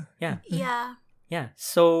 Kaya, Yeah. Yeah.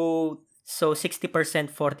 So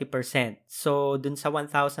 60%, 40%. So, dun sa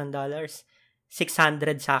 $1,000, 600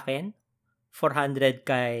 sa akin, 400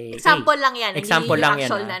 kay... Example lang yan. Example lang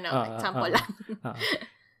yan. Actual na, no? Example lang.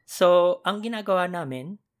 So, ang ginagawa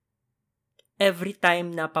namin, every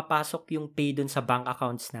time na papasok yung pay dun sa bank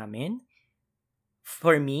accounts namin,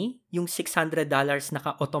 for me, yung $600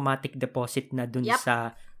 naka-automatic deposit na dun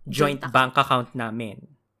sa joint bank account namin.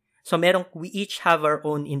 So, we each have our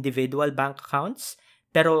own individual bank accounts,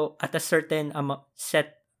 pero at a certain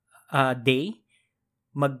set day,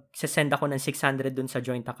 magsasend ako ng 600 dun sa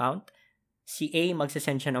joint account. Si A,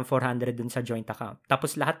 magsasend siya ng 400 dun sa joint account.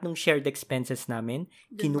 Tapos lahat ng shared expenses namin,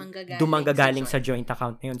 dumanggagaling sa joint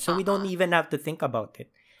account na yun. So, we don't even have to think about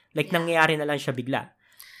it. Like, nangyayari na lang siya bigla.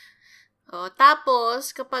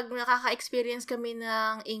 Tapos, kapag nakaka-experience kami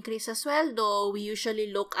ng increase sa sweldo, we usually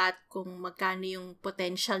look at kung magkano yung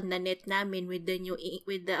potential na net namin with the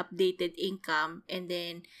updated income, and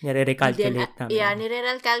then nire-recalculate namin. Yeah,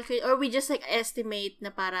 nire-recalculate, or we just like estimate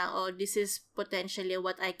na parang, this is potentially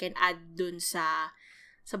what I can add dun sa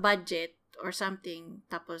budget or something.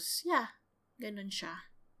 Tapos, ganun siya.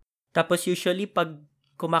 Tapos usually pag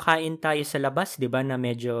kumakain tayo sa labas, 'di ba, na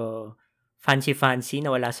medyo fancy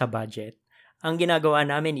na wala sa budget, ang ginagawa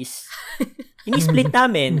namin is ini-split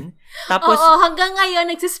namin. Tapos hanggang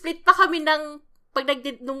ngayon nagsi-split pa kami ng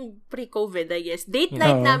nung pre-COVID, I guess. Date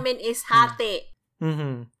night namin is hati.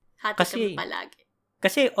 Hati kami palagi.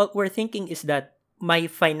 Kasi what we're thinking is that my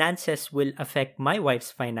finances will affect my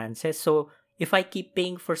wife's finances. So if I keep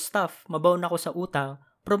paying for stuff, mabaon ako sa utang,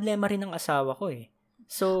 problema rin ng asawa ko eh.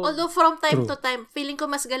 So, Although from time True. to time, feeling ko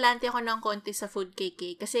mas galante ako ng konti sa food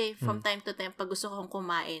KK. Kasi from time to time, pag gusto kong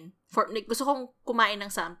kumain, gusto kong kumain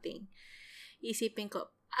ng something, isipin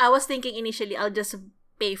ko, I was thinking initially, I'll just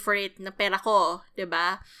pay for it na pera ko, 'di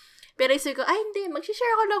ba? Pero isipin ko, ay hindi, mag-share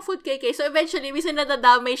ako ng food KK. So eventually, minsan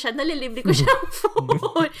nadadamay siya, nalilibre ko siya ng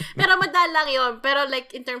food. Pero madalang yon. Pero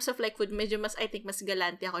like, in terms of like food, medyo mas, I think, mas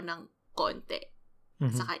galante ako ng konti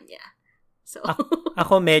sa kanya. So,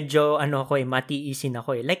 ako medyo, matiisin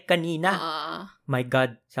ako eh. Like kanina, my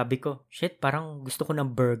God, sabi ko, shit, parang gusto ko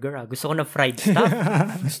ng burger Gusto ko ng fried stuff.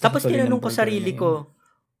 Tapos tinanong ko sarili ko,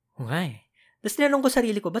 Tapos tinanong ko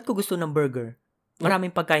sarili ko, ba't ko gusto ng burger?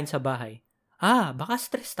 Maraming pagkain sa bahay. Baka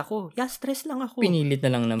stressed ako. Stress lang ako. Pinilit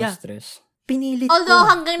na lang na ma-stress. Pinilit although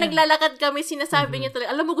ko. hanggang naglalakad kami, sinasabi niya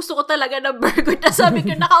talaga, alam mo, gusto ko talaga ng burger. Tapos sabi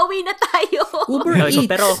ko, nakauwi na tayo. Uber Eats.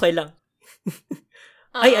 Pero okay lang.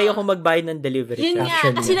 Ayoko magbayad ng delivery. Yun nga,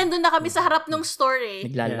 Actually, kasi nandun na kami sa harap ng store eh.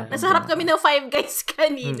 Naglalakad. Nasa harap kami ng Five Guys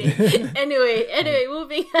kanina. Anyway,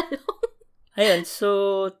 moving along. Ayun, so,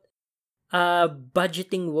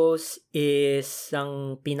 budgeting woes is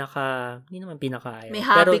ang hindi naman pinaka-ayaw. May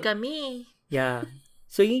hobby kami. Yeah.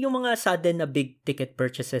 So, yun yung mga sudden na big ticket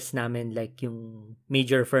purchases namin, like yung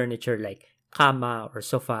major furniture like kama or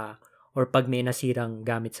sofa, or pag may nasirang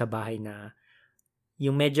gamit sa bahay na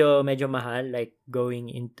yung medyo mahal, like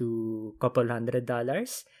going into couple $100.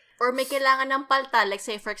 Or may kailangan ng palta, like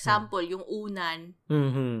say for example, yung unan.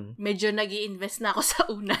 Medyo nag-i-invest na ako sa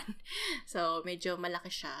unan. So, medyo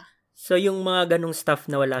malaki siya. So, yung mga ganong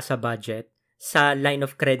stuff na wala sa budget, sa line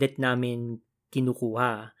of credit namin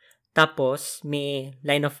kinukuha. Tapos, may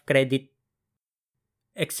line of credit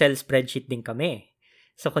Excel spreadsheet din kami.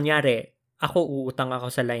 So, kunyari, ako uutang ako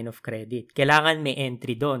sa line of credit. Kailangan may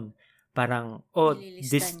entry doon. Parang,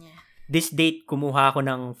 this date, kumuha ako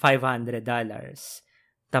ng $500.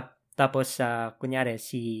 Tapos, kunyari,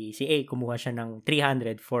 si A, kumuha siya ng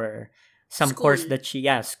 $300 for some course that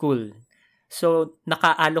school. So,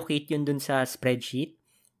 naka-allocate yun dun sa spreadsheet.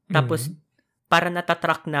 Tapos, para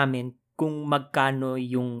natatrack namin kung magkano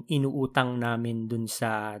yung inuutang namin dun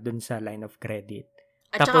sa line of credit.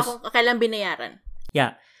 At tapos, saka kung kailan binayaran.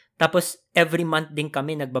 Yeah. Tapos, every month din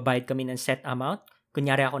nagbabayad kami ng set amount.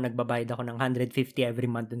 Kunyari ako, nagbabayad ako ng $150 every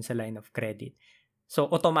month dun sa line of credit. So,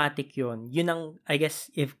 automatic yun. Yun ang, I guess,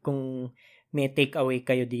 kung may takeaway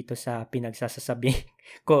kayo dito sa pinagsasasabi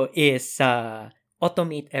ko is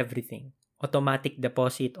automate everything. Automatic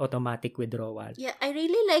deposit, automatic withdrawal. Yeah, I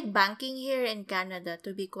really like banking here in Canada,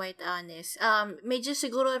 to be quite honest. Medyo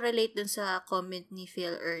siguro relate dun sa comment ni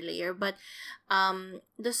Phil earlier, but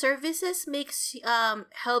the services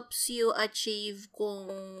helps you achieve kung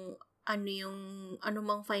ano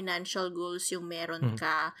mang financial goals yung meron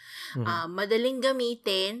ka. Madaling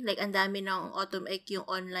gamitin, like ang dami ng yung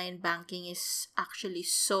online banking is actually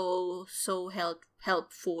so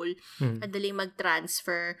helpful. Madaling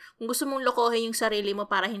mag-transfer. Kung gusto mong lokohin yung sarili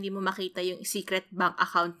mo para hindi mo makita yung secret bank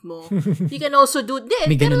account mo, you can also do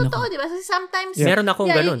this. Pero totoo, di ba? Kasi sometimes, meron akong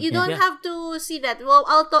ganun. You don't have to see that. Well,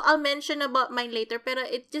 I'll mention about mine later, pero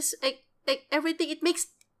it just, like everything, it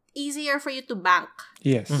makes easier for you to bank.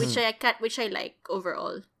 Yes. Which I like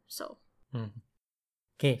overall. So.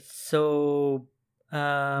 Okay. So,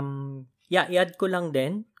 i-add ko lang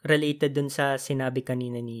din, related dun sa sinabi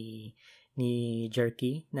kanina ni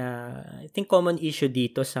Jerky, na I think common issue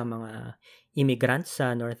dito sa mga immigrants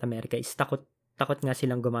sa North America is takot nga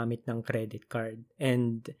silang gumamit ng credit card.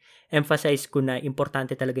 And emphasize ko na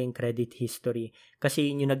importante talaga yung credit history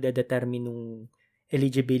kasi yun yung nagdedetermine ng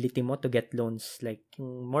eligibility mo to get loans like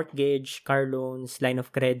yung mortgage, car loans, line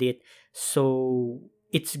of credit. So,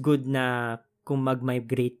 it's good na kung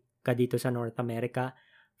mag-migrate ka dito sa North America,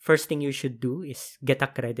 first thing you should do is get a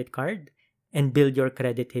credit card and build your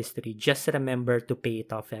credit history. Just remember to pay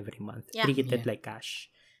it off every month. Yeah. Treat it like cash.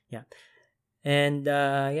 Yeah. And,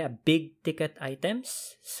 big ticket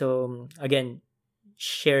items. So, again,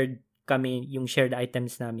 shared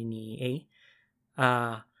items namin ni A.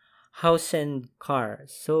 House and car.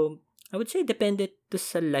 So, I would say depende to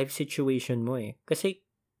sa life situation mo eh. Kasi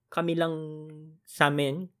kami lang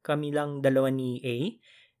dalawa ni A,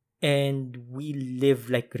 and we live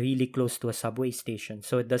like really close to a subway station.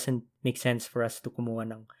 So, it doesn't make sense for us to kumuha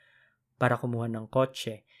ng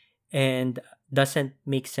kotse. And doesn't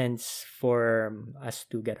make sense for us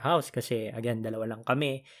to get house kasi again, dalawa lang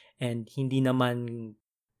kami and hindi naman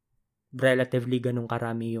relatively ganun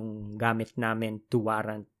karami yung gamit namin to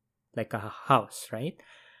warrant like a house, right?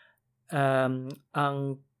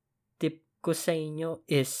 Ang tip ko sa inyo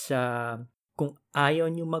is kung ayaw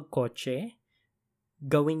nyo magkotse,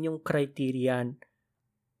 gawin yung criterion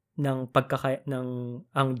ng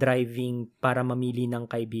ang driving para mamili ng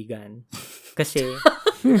kaibigan. Kasi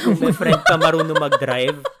kung may friend ka marunong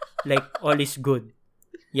mag-drive, like all is good.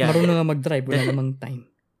 Yeah. Marunong nga mag-drive, wala namang time.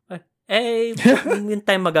 Yung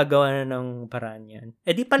time magagawa na ng paraan yan.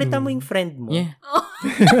 Di palitan mo yung friend mo. Yeah.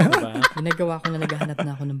 Diba? Ginagawa ko na naghahanap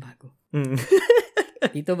na ako ng bago.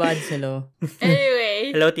 Tito Bads, hello.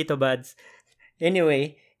 Anyway. Hello, Tito Bads.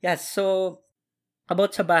 Anyway, yeah, so,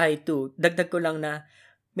 about sa bahay too, dagdag ko lang na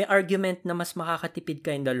may argument na mas makakatipid ka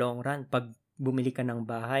in the long run pag bumili ka ng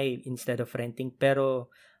bahay instead of renting. Pero,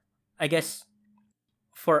 I guess,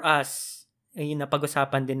 for us, yun na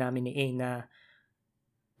pag-usapan din namin ni A na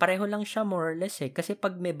pareho lang siya more or less Kasi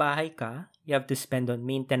pag may bahay ka, you have to spend on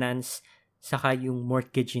maintenance saka yung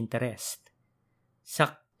mortgage interest.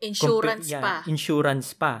 Insurance pa.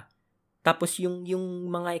 Insurance pa. Tapos yung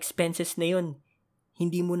mga expenses na yun,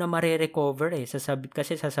 hindi mo na mare-recover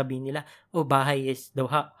kasi sasabihin nila, the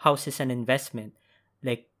house is an investment.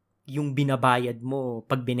 Like, yung binabayad mo,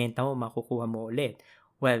 pag binenta mo, makukuha mo ulit.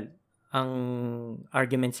 Well, ang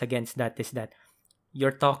arguments against that is that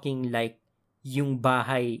you're talking like yung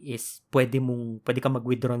bahay is pwede ka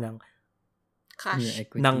mag-withdraw ng Cash.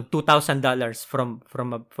 ng $2,000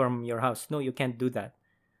 from your house. No, you can't do that.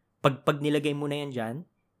 Pag nilagay mo na yan dyan,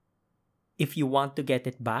 if you want to get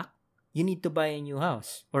it back, you need to buy a new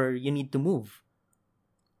house or you need to move.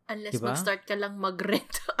 Unless diba? mag-start ka lang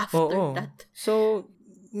mag-rent after that. So,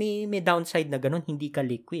 may downside na ganun, hindi ka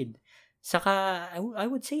liquid. Saka, I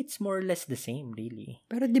would say it's more or less the same, really.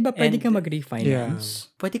 Pero di ba pwede ka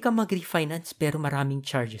mag-refinance? Pwede ka mag-refinance, pero maraming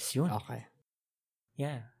charges yun. Okay.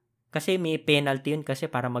 Yeah. Kasi may penalty yun kasi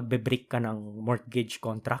para magbe-break ka ng mortgage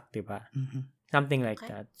contract, di ba? Mm-hmm. Something like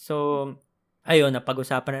that. So, ayun,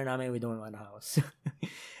 napag-usapan na namin we don't want a house.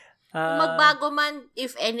 Magbago man,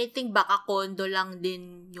 if anything, baka condo lang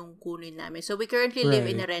din yung kunin namin. So, we currently live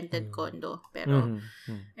in a rented condo. Pero,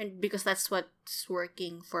 and because that's what's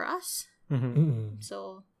working for us.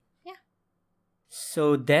 So, yeah.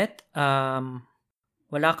 So, that,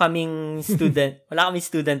 wala kaming student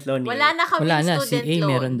loan. Wala na kaming student si A loan.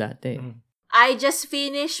 meron dati. I just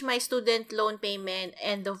finished my student loan payment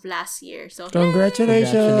end of last year. So,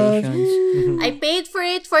 Congratulations. I paid for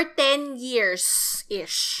it for 10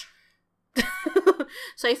 years-ish.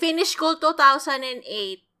 So, I finished school 2008.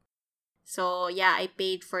 So, yeah, I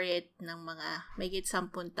paid for it ng mga mahigit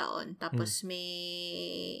 10 taon. Tapos,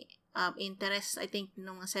 may interest, I think,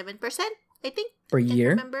 ng 7%, I think. Per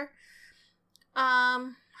year? Can't remember.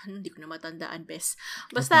 Hindi ko na matandaan, bes.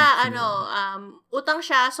 Basta, utang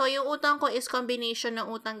siya. So, yung utang ko is combination ng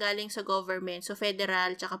utang galing sa government. So,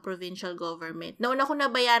 federal tsaka provincial government. Nauna ko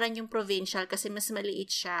nabayaran yung provincial kasi mas maliit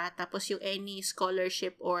siya. Tapos, yung any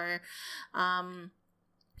scholarship or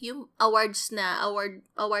yung awards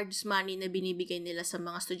money na binibigay nila sa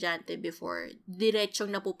mga estudyante before, diretsong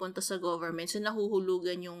napupunta sa government. So,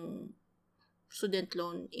 nahuhulugan yung student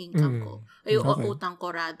loan income ko. Utang ko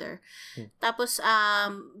rather. Tapos,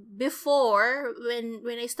 before,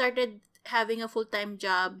 when I started having a full-time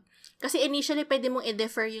job, kasi initially, pwede mong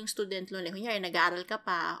i-defer yung student loan. Kunyari, nag-aaral ka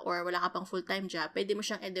pa or wala ka pang full-time job, pwede mo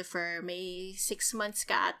siyang i-defer. May 6 months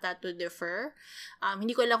ka ata to defer.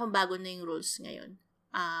 Hindi ko alam kung bago na yung rules ngayon.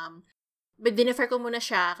 But dinefer ko muna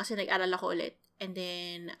siya kasi nag-aral ako ulit. And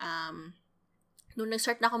then, nung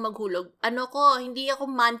nag-start na ako maghulog, hindi ako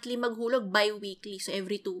monthly maghulog, bi-weekly. So,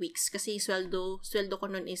 every 2 weeks. Kasi sweldo ko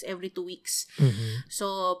nun is every 2 weeks.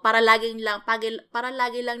 So, para lagi lang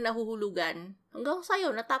nahuhulugan. Hanggang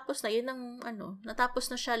sa'yo, natapos na. Yun ang,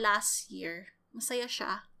 natapos na siya last year. Masaya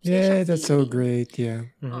siya. Yeah, that's so great.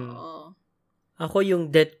 Yeah. Oo. Ako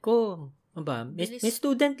yung debt ko, may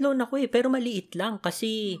student loan ako pero maliit lang.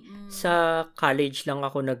 Kasi sa college lang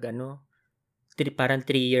ako parang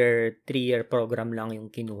 3-year program lang yung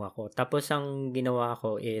kinuha ko. Tapos, ang ginawa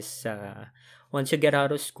ko is, once you get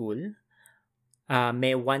out of school,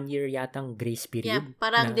 may 1 year yatang grace period. Yeah,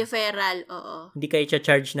 parang deferral, oo. Hindi kayo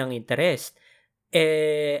charge ng interest.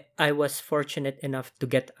 I was fortunate enough to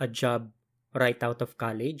get a job right out of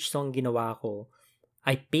college. So, ang ginawa ko,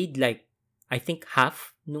 I paid I think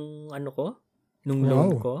half nung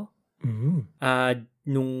loan ko.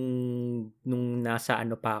 Nung nasa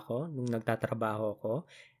pa ako, nung nagtatrabaho ako.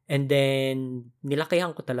 And then,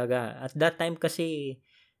 nilakihan ko talaga. At that time kasi,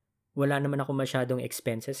 wala naman ako masyadong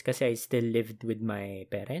expenses kasi I still lived with my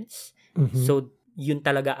parents. So, yun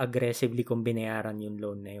talaga aggressively kong binayaran yung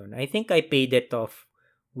loan na yun. I think I paid it off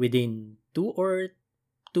within 2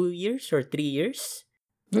 years or 3 years.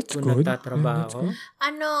 That's kung good. nagtatrabaho.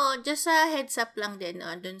 Just a heads up lang din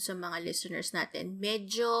dun sa mga listeners natin.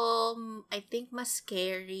 Medyo, I think, mas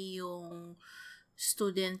scary yung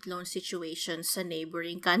student loan situation sa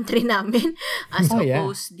neighboring country namin as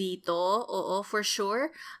opposed dito. Oo, for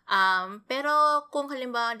sure. Pero kung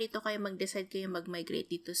halimbawa dito kayo mag-decide kayo mag-migrate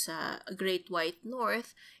dito sa Great White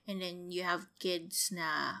North, and then you have kids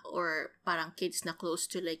na, or parang kids na close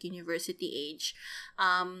to like university age,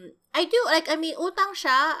 utang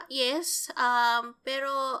siya, yes,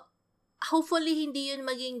 pero hopefully hindi yun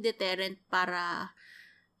maging deterrent para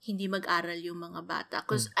hindi mag-aral yung mga bata.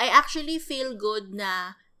 Because I actually feel good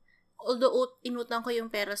na although inutang ko yung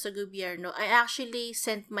pera sa gobyerno, I actually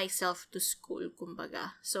sent myself to school,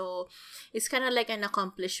 kumbaga. So, it's kind of like an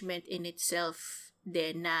accomplishment in itself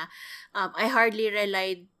din na I hardly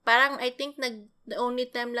relied. Parang I think the only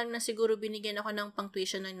time lang na siguro binigyan ako ng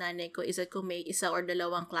pang-tuition ng nanay ko is that kung may isa or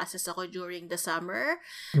dalawang classes ako during the summer,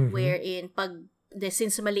 wherein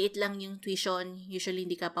since maliit lang yung tuition, usually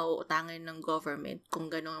hindi ka pa uutangan ng government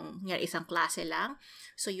kung ganong isang klase lang.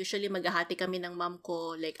 So, usually maghahati kami ng mom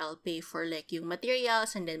ko, like I'll pay for like yung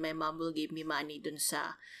materials, and then my mom will give me money dun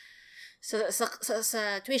sa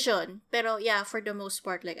tuition. Pero yeah, for the most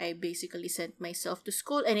part, like I basically sent myself to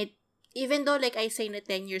school, and even though like I say na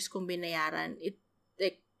 10 years kong binayaran,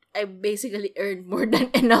 I basically earned more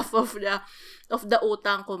than enough of the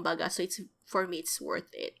utang, kumbaga. So for me, it's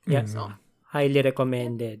worth it. Yeah. So, highly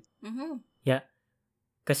recommended. Yeah.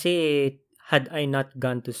 Kasi had I not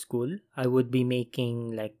gone to school, I would be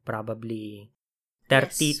making like probably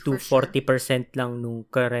 30 to 40% lang nung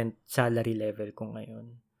current salary level ko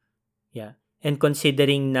ngayon. Yeah. And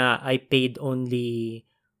considering na I paid only,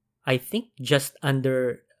 I think, just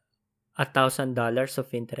under $1,000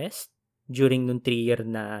 of interest during nung 3-year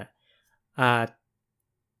na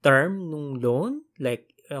term nung loan,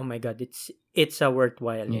 like, oh my God, it's a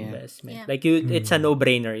worthwhile investment. Yeah. Like it's a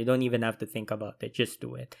no-brainer. You don't even have to think about it. Just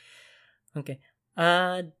do it. Okay.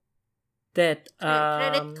 Credit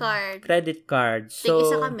card. So,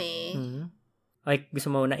 isa kami. Ay,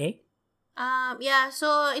 gusto mo na Yeah,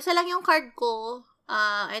 so isa lang yung card ko.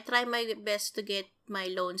 I try my best to get my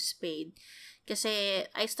loans paid. Kasi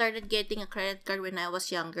I started getting a credit card when I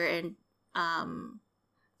was younger, and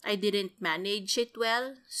I didn't manage it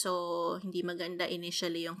well. So, hindi maganda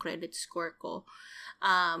initially yung credit score ko.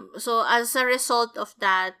 So, as a result of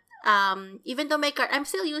that, even though I'm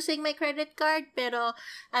still using my credit card, pero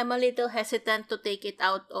I'm a little hesitant to take it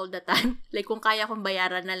out all the time. Like, kung kaya kong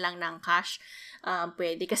bayaran na lang ng cash,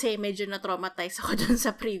 pwede. Kasi medyo na-traumatize ako dun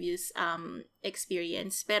sa previous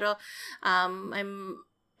experience. Pero,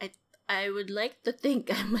 I would like to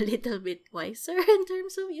think I'm a little bit wiser in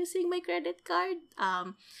terms of using my credit card.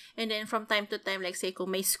 And then from time to time, like say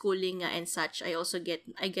kung may schooling and such, I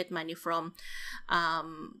get money from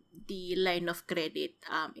the line of credit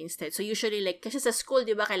instead. So usually like kasi sa school,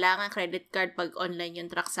 'di ba, kailangan credit card pag online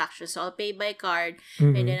yung transaction. So I'll pay by card,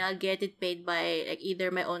 and then I'll get it paid by like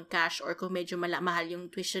either my own cash, or kung medyo mahal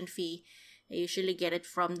yung tuition fee, I usually get it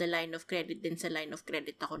from the line of credit. Then sa line of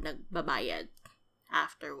credit ako nagbabayad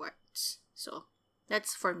afterwards. So,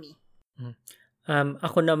 that's for me.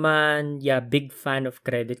 Ako naman, big fan of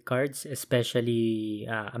credit cards, especially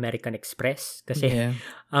American Express, kasi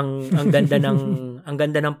ang ganda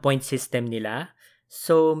ng point system nila.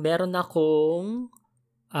 So, meron akong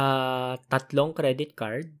 3 credit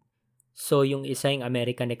card. So, yung isa yung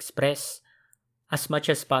American Express, as much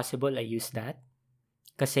as possible, I use that.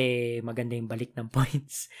 Kasi maganda yung balik ng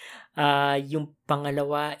points. Yung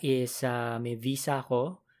pangalawa is may Visa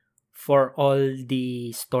ako for all the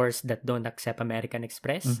stores that don't accept American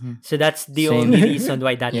Express. So that's the only reason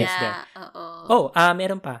why that is there.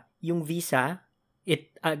 Meron pa. Yung Visa,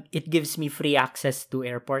 it gives me free access to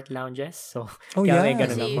airport lounges. So, may ganun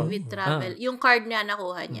kasi ako. we travel. Yung card niya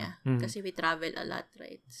nakuha niya. Kasi we travel a lot,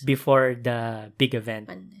 right? So, before the big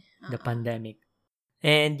event, the pandemic.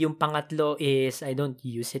 And yung pangatlo is, I don't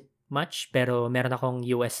use it much, pero meron akong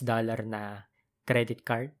US dollar na credit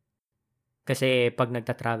card. Kasi pag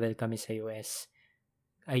nagta-travel kami sa US,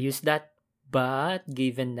 I use that. But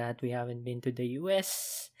given that we haven't been to the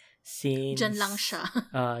US since... Diyan lang siya.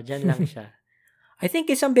 Diyan lang siya. I think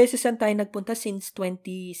isang beses lang tayo nagpunta since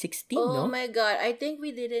 2016, no? Oh my God. I think we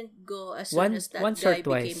didn't go as soon as that guy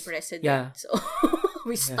became president. Yeah. So,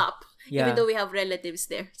 we stopped. Yeah. Even though we have relatives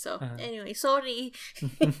there. So, anyway, sorry.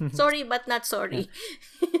 Sorry, but not sorry.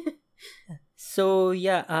 So,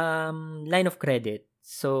 line of credit.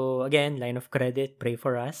 So, again, line of credit, pray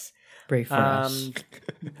for us. Pray for us.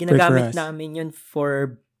 Ginagamit namin yun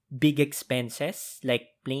for big expenses,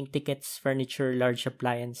 like plane tickets, furniture, large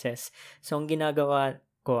appliances. So, ang ginagawa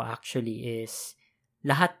ko actually is,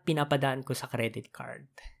 lahat pinapadaan ko sa credit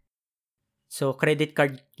card. So, credit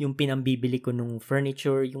card yung pinambibili ko nung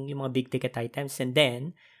furniture, yung mga big ticket items. And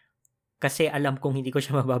then, kasi alam kong hindi ko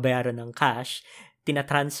siya mababayaran ng cash,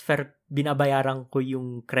 binabayaran ko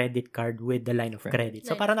yung credit card with the line of credit.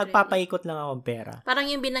 So, Line parang of credit. nagpapaikot lang akong pera. Parang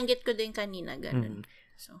yung binanggit ko din kanina, ganun.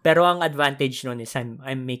 So, Pero ang advantage nun is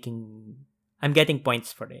I'm getting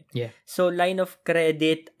points for it. Yeah. So, line of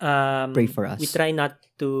credit, Pray for us. we try not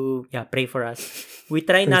to, pray for us. We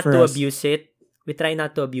try Pray not for to us. abuse it. We try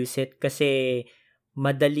not to abuse it kasi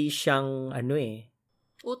madali siyang,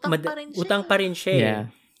 utang pa rin siya. utang pa rin siya eh. Yeah.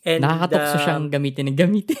 And, Nakakatukso siyang gamitin.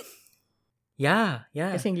 Yeah.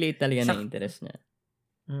 Kasi ang liit talaga Sa- na interest niya.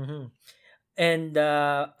 Mhm. And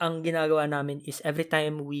ang ginagawa namin is every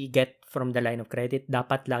time we get from the line of credit,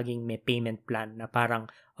 dapat laging may payment plan na parang,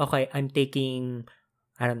 okay, I'm taking,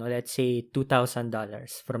 I don't know, let's say $2,000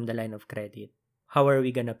 from the line of credit. How are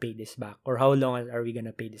we gonna pay this back? Or how long are we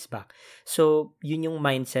gonna pay this back? So, yun yung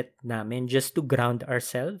mindset namin, just to ground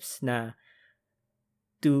ourselves na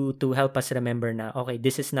to help us remember na, okay,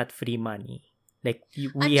 this is not free money. Like,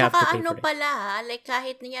 we At have to saka pay for it. pala like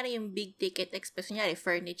kahit nangyari yung big ticket expense, nangyari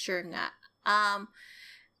furniture nga,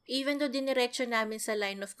 even though diniretso namin sa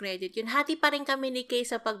line of credit, yun, hati pa rin kami ni Kay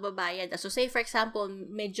sa pagbabayad. So, say for example,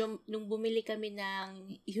 medyo, nung bumili kami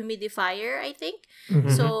ng humidifier, I think, Mhm.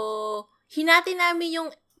 so, hinati namin yung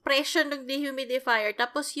presyo ng dehumidifier,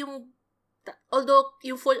 tapos although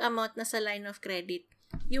yung full amount na sa line of credit,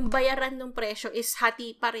 yung bayaran ng presyo is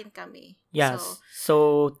hati pa rin kami. Yes.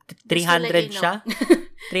 So, just to let 300 you know. siya?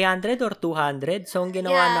 300 or 200? So, ang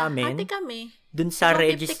ginawa namin, hati kami. dun sa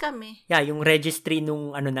 150 kami. yung registry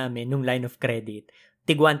nung namin, nung line of credit,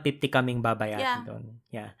 tig 150 kaming babayaran Yeah. doon.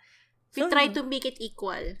 Yeah. We try to make it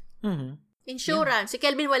equal. Mhm. Insurance. Si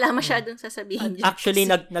Kelvin wala masyadong sasabihin. dyan. Actually,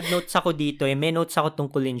 nag-notes ako dito may notes ako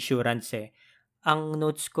tungkol insurance eh. Ang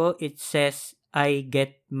notes ko, it says, I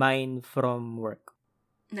get mine from work.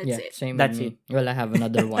 That's it. Same That's with me. Well, I have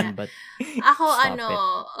another one, but Ako, Stop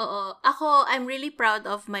oo. Ako, I'm really proud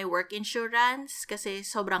of my work insurance kasi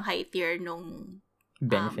sobrang high tier nung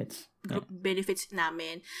benefits. group benefits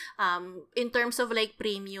namin. In terms of like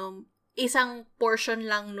premium, isang portion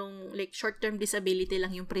lang nung like short-term disability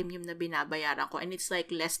lang yung premium na binabayaran ko, and it's like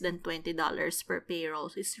less than $20 per payroll.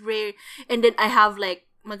 So it's rare. And then I have like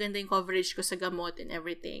maganda yung coverage ko sa gamot and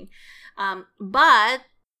everything. But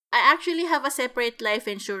I actually have a separate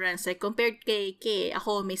life insurance. Like, compared kay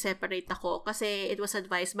ako, may separate ako. Kasi it was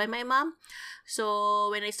advised by my mom.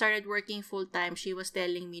 So, when I started working full-time, she was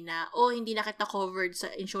telling me na, hindi na kita covered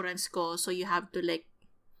sa insurance ko. So, you have to, like,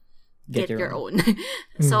 get your own.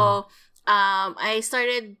 So, I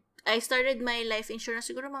started my life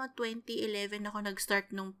insurance. Siguro mga 2011 ako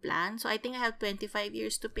nag-start nung plan. So, I think I have 25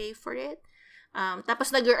 years to pay for it.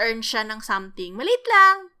 Tapos, nag-earn siya ng something. Maliit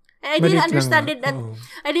lang. And I didn't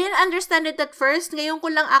understand it at first. Ngayon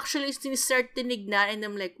ko lang actually start tinignan, and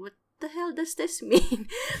I'm like, what the hell does this mean?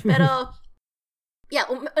 Pero,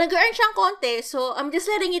 nag-earn siyang konti. So, I'm just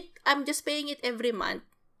paying it every month.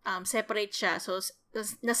 Separate siya. So,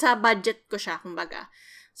 nasa budget ko siya, kumbaga.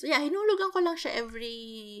 So, hinulugan ko lang siya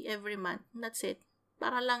every month. That's it.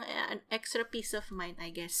 Para lang an extra peace of mind,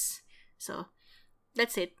 I guess. So,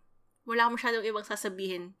 that's it. Wala akong masyadong ibang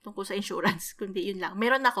sasabihin tungkol sa insurance, kundi yun lang.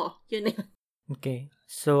 Meron ako. Yun na yun. Okay.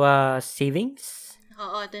 So, savings?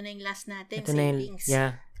 Oo, ito na yung last natin. Ito na savings.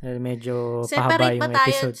 medyo pahaba yung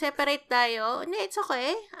episode. Separate tayo. Hindi, it's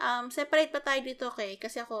okay. Separate pa tayo dito, okay?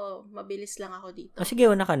 Kasi ako, mabilis lang ako dito. Sige,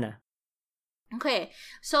 una ka na. Okay.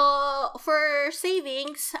 So, for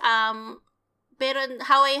savings, pero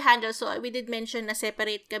how I handle, so we did mention na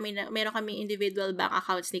separate kami, na meron kami individual bank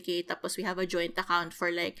accounts ni Kate, tapos we have a joint account for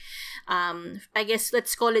like, I guess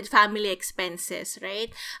let's call it family expenses, right?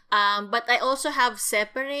 But I also have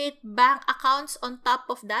separate bank accounts on top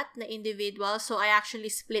of that na individual, so I actually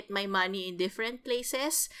split my money in different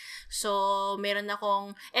places. So, meron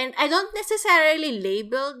akong, and I don't necessarily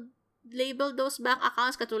label those bank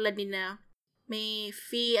accounts, katulad ni na may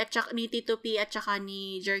fee at saka ni Tito P at saka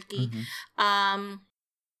ni Jerky.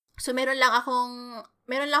 So meron lang akong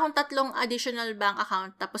 3 additional bank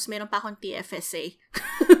account, tapos meron pa akong TFSA.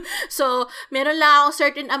 So meron lang akong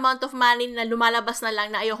certain amount of money na lumalabas na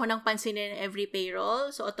lang na ayoko nang pansinin every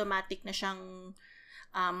payroll. So automatic na siyang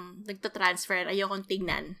nagta-transfer, ayokong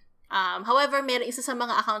tignan. However, meron isa sa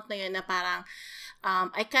mga account na yun na parang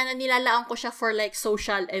I kinda nilalaan ko siya for like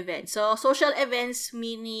social events. So social events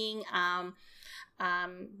meaning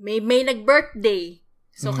may nag-birthday.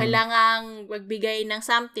 So, kailangang magbigay ng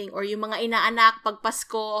something, or yung mga inaanak pag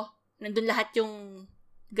Pasko, nandun lahat yung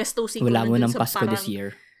gastusin ko. Wala mo ng sa Pasko parang, this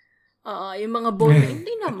year. Yung mga bonus.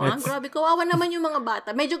 Hindi naman. Grabe, kawawa naman yung mga bata.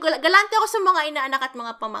 Medyo galante ako sa mga inaanak at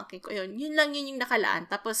mga pamangkin ko. Yun lang yung nakalaan.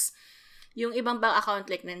 Tapos, Yung ibang bank account,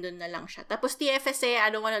 like, nandun na lang siya. Tapos TFSA, I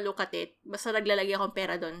don't wanna look at it. Basta naglalagay akong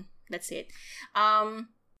pera dun. That's it.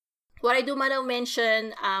 What I do wanna mention,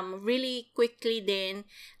 really quickly din,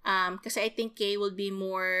 kasi I think Kay will be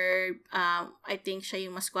more, I think siya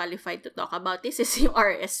yung mas qualified to talk about this, is yung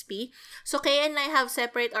RSP. So, Kay and I have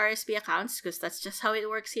separate RSP accounts because that's just how it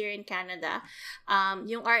works here in Canada.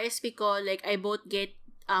 Yung RSP ko, like, I both get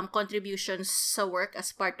contributions sa work as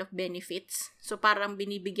part of benefits. So, parang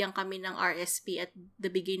binibigyan kami ng RSP at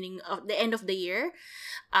the end of the year,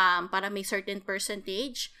 para may certain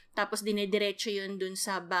percentage. Tapos, dinediretso yun dun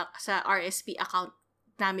sa RSP account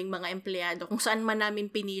naming mga empleyado, kung saan man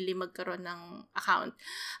namin pinili magkaroon ng account.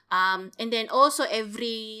 And then, also,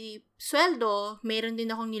 every sweldo, meron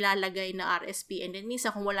din akong nilalagay na RSP. And then,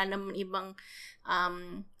 minsan, kung wala naman ibang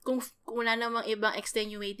kung wala namang ibang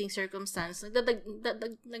extenuating circumstance,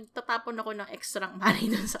 nagtatapon ako ng extra money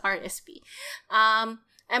dun sa RSP.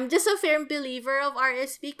 I'm just a firm believer of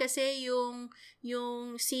RSP kasi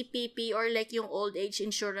yung CPP or like yung old age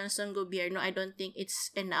insurance ng gobyerno, I don't think it's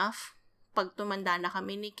enough pag tumanda na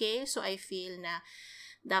kami ni Kay. So, I feel na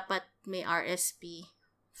dapat may RSP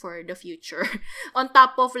for the future. On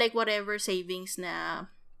top of like whatever savings na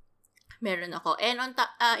meron ako. And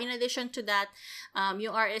in addition to that,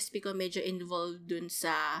 yung RSP ko medyo involved dun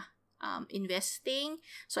sa investing.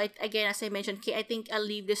 So, again, as I mentioned, Kay, I think I'll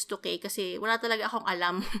leave this to Kay kasi wala talaga akong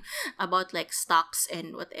alam about like stocks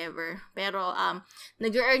and whatever. Pero,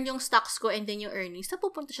 nag-earn yung stocks ko and then yung earnings,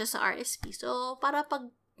 napupunta siya sa RSP. So, para pag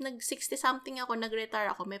nag-60-something ako, nag-retire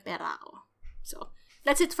ako, may pera ako. So,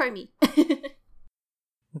 that's it for me.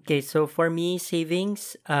 Okay, so for me,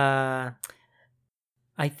 savings, I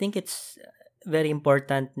think it's very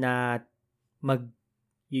important na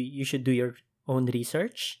you should do your own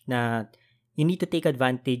research, na you need to take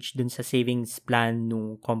advantage dun sa savings plan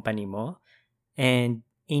ng company mo and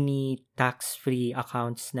any tax-free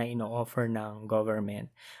accounts na ino-offer ng government.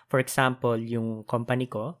 For example, yung company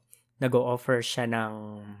ko, nag-o-offer siya ng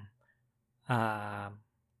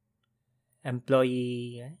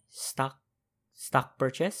employee stock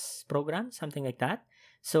purchase program, something like that.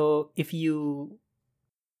 So if you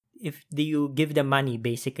give them money,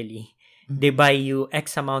 basically, they buy you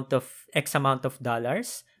X amount of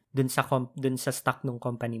dollars dun sa stock ng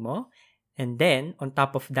company mo, and then on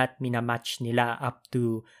top of that, minamatch nila up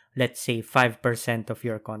to, let's say, 5% of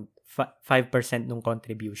your 5% ng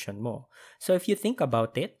contribution mo. So if you think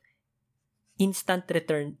about it, instant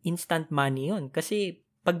return, instant money yun. Kasi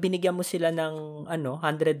pag binigyan mo sila ng $100,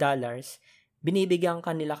 binibigyan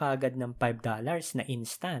ka nila kaagad ng $5 na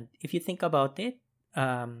instant. If you think about it,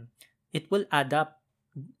 it will add up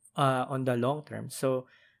on the long term. So,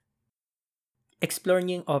 explore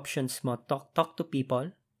niyo yung options mo. Talk to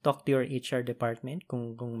people. Talk to your HR department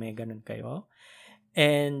kung may ganun kayo.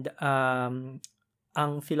 And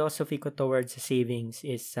ang philosophy ko towards savings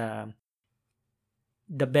is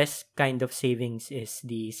the best kind of savings is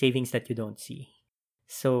the savings that you don't see.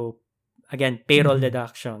 So, again, payroll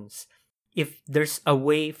deductions. If there's a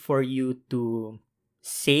way for you to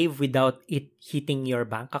save without it hitting your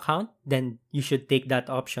bank account, then you should take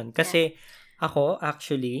that option. Kasi ako,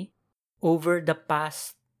 actually, over the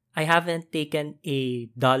past, I haven't taken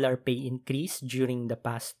a dollar pay increase during the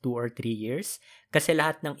past 2 or 3 years. Kasi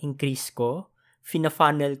lahat ng increase ko,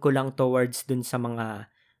 fina-funnel ko lang towards dun sa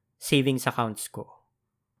mga savings accounts ko.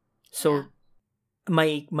 So,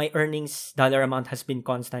 my earnings dollar amount has been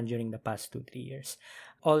constant during the past 2-3 years.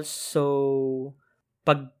 Also,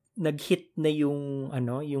 pag nag-hit na yung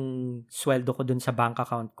sweldo ko dun sa bank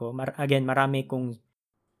account ko, marami kong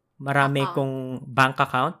bank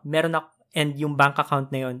account. Meron ako, and yung bank account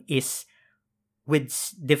na yun is with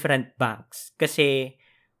different banks. Kasi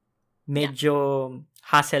medyo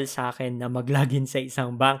hassle sa akin na mag-login sa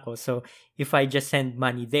isang banko. So, if I just send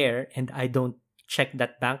money there and I don't check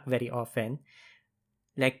that bank very often,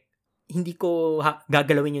 like, hindi ko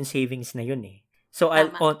gagalawin yung savings na yun eh. So,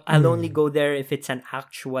 I'll only go there if it's an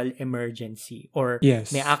actual emergency or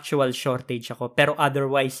may actual shortage ako. Pero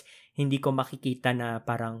otherwise, hindi ko makikita na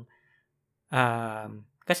parang,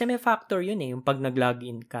 kasi may factor yun eh, yung pag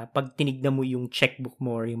nag-login ka, pag tinignan mo yung checkbook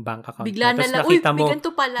mo or yung bank account bigla mo, na lang, may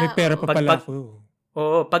ganito pala. May pera pa pala ako.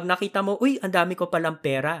 Oo, pag nakita mo, ang dami ko palang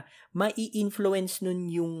pera, mai-influence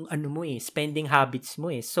nun yung spending habits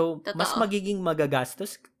mo eh. So, mas magiging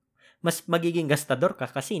magagastos, mas magiging gastador ka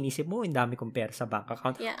kasi inisip mo, ang dami kong pera sa bank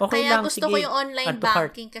account. Yeah. Okay kaya lang, gusto ko yung online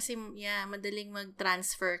banking kasi madaling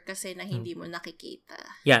mag-transfer kasi na hindi mo nakikita.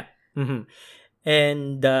 Yeah. Mm-hmm.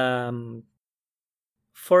 And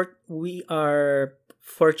we are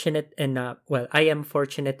fortunate enough, I am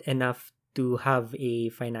fortunate enough to have a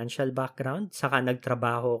financial background. Saka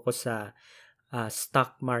nagtrabaho ako sa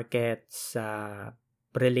stock market, sa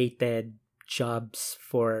related jobs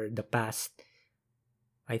for the past,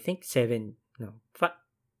 I think 7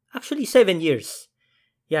 years.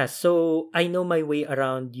 Yeah, so I know my way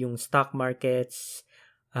around yung stock markets.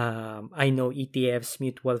 I know ETFs,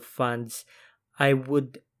 mutual funds. I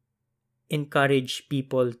would encourage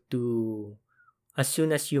people to, as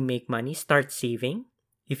soon as you make money, start saving.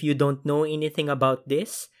 If you don't know anything about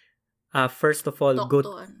this, first of all,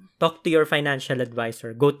 talk to your financial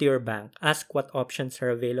advisor. Go to your bank. Ask what options are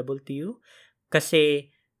available to you.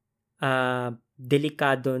 Kasi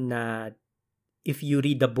delikado na if you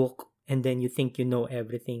read a book and then you think you know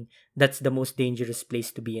everything, that's the most dangerous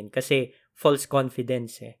place to be in. Kasi false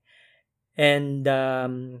confidence And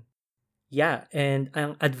and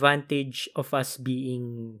ang advantage of us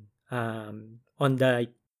being on the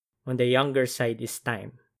younger side is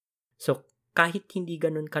time. So kahit hindi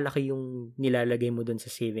ganun kalaki yung nilalagay mo dun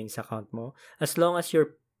sa savings account mo, as long as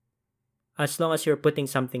you're putting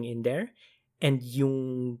something in there and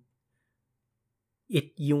yung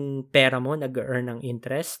pera mo nag-earn ng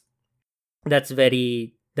interest, that's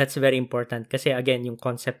very important kasi again yung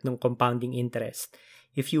concept ng compounding interest.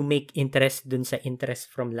 If you make interest dun sa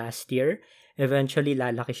interest from last year, eventually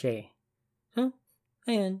lalaki siya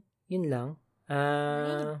Ayun, yun lang.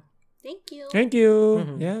 Thank you. Thank you.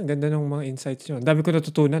 Mhm. Yeah, ganda ng mga insights nyo. Ang dami ko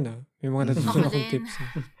natutunan May mga natutunan Ako akong din. tips.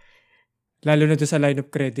 Lalo na doon sa line of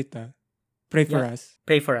credit Pray for Yeah. us.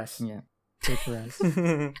 Pray for us. Yeah. Pray for us.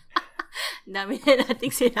 Dami na nating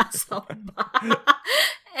sinasamba.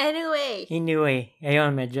 Anyway. Anyway,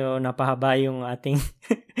 ayun, medyo napahaba yung ating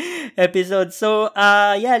episode. So,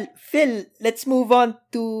 Phil, let's move on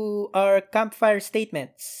to our campfire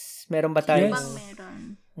statements. Meron ba tayo? Yes. Bang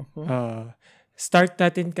meron? Start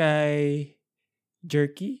natin kay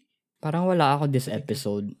Jerky. Parang wala ako this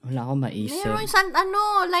episode. Wala ako maisip. Meron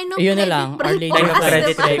line of Ayun na credit. lang. Pray Our for Lady of us,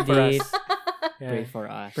 Credit, diba? Credit. Yeah. Pray for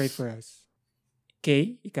us. Pray for us.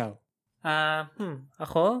 Kay, ikaw.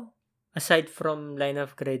 Ako, aside from line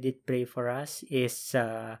of credit, pray for us is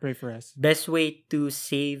Pray for us. best way to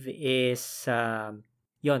save is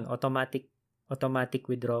automatic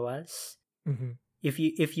withdrawals. Mhm. If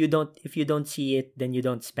you don't see it, then you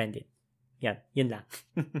don't spend it. Yun lang.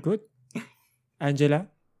 Good. Angela?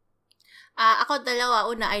 Ako dalawa.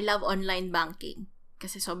 Una, I love online banking.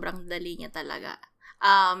 Kasi sobrang dali niya talaga.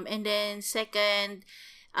 And then, second,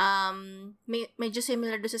 medyo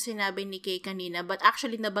similar do sa sinabi ni Kay kanina. But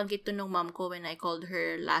actually, nabanggit to nung mom ko when I called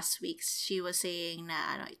her last week. She was saying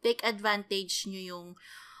na, take advantage nyo yung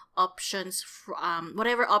options,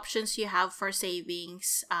 whatever options you have for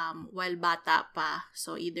savings while bata pa.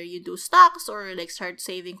 So, either you do stocks or like start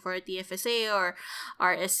saving for TFSA or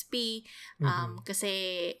RSP kasi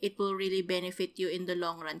it will really benefit you in the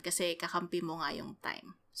long run kasi kakampi mo nga yung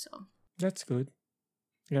time. So, That's good.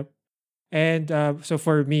 Yep. And so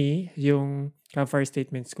for me, yung campfire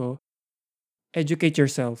statements ko, educate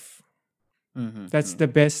yourself. Mhm. That's the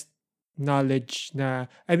best knowledge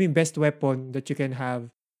best weapon that you can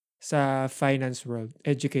have sa finance world.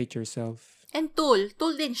 Educate yourself. and tool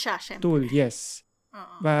din siya, syempre. Tool, yes.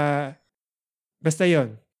 Oo. Basta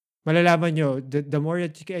yon. Malalaman nyo, the more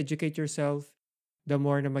that you can educate yourself, the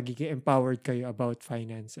more na magiging empowered kayo about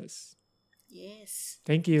finances. Yes.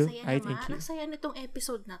 Thank you. Saya naman. Thank you. Ang saya nitong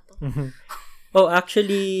episode na to.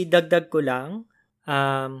 Actually, dagdag ko lang,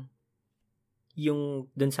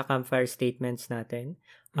 yung dun sa campfire statements natin,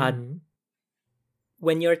 Mhm.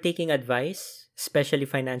 when you're taking advice, especially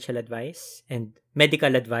financial advice and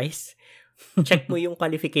medical advice, check mo yung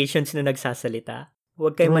qualifications na nagsasalita.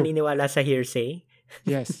 Huwag kayo True. maniniwala sa hearsay.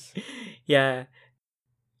 Yes. Yeah.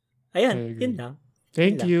 I Ayan, agree. yun lang.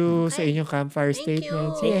 Thank Yun lang. you Okay. sa inyong campfire Thank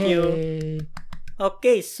statements. you. Thank you. Yay!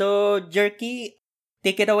 Okay, so Jerky,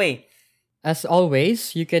 take it away. As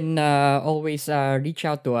always, you can always reach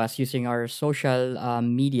out to us using our social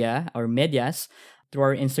media or medias through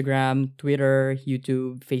our Instagram, Twitter,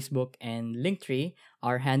 YouTube, Facebook, and Linktree.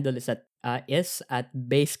 Our handle is at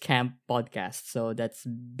Basecamp Podcast. So that's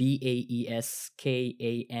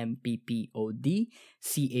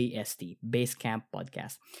BASESKAMPPODCAST, Basecamp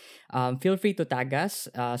Podcast. Feel free to tag us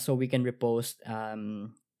so we can repost.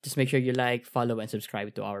 Just make sure you like, follow, and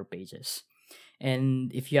subscribe to our pages. And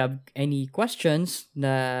if you have any questions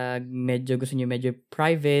na gusto nyo medyo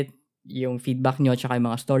private, yung feedback nyo tsaka yung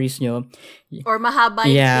mga stories nyo, Or mahaba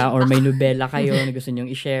yung or feedback. may nobela kayo na gusto nyo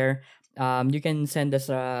i-share, you can send us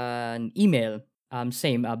an email,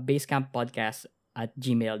 basecamppodcast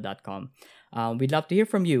basecamp@gmail.com. We'd love to hear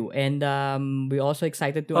from you, and we're also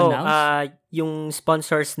excited to Oh, announce. yung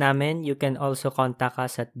sponsors namin, you can also contact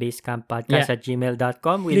us at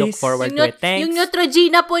basecamppodcast@gmail.com. We look Please. forward to it. Thanks. Yung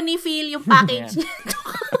Neutrogena po ni Phil, yung package.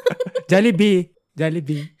 Jollibee.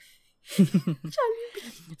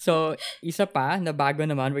 So, isa pa na bago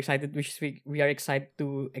naman, we are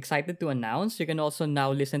excited to announce. You can also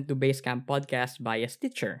now listen to Basecamp Podcast via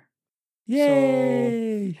Stitcher.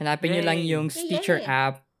 Yay! Hanapin nyo lang Yay! yung Stitcher Yay!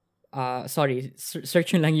 app.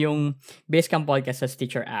 Search nyo lang yung Basecamp Podcast sa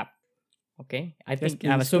Stitcher app. Okay? I'm please.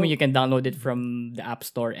 assuming you can download it from the App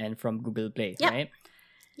Store and from Google Play, Yep. right?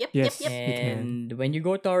 Yes. Yep. You can. And when you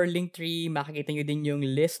go to our Linktree, makikita nyo din yung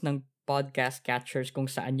list ng podcast catchers kung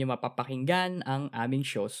saan nyo mapapakinggan ang aming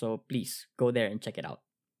show. So, please, go there and check it out.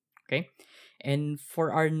 Okay? And for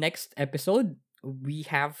our next episode, we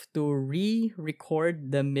have to re-record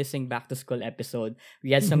the missing back-to-school episode. We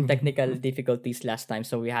had some technical difficulties last time,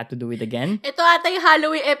 so we had to do it again. Ito ata yung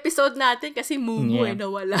Halloween episode natin kasi Mumu Yeah.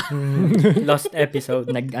 nawala. Lost episode.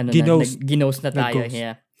 Ginost na tayo. Nag-ghost.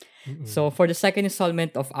 Yeah. So, for the second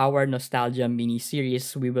installment of our Nostalgia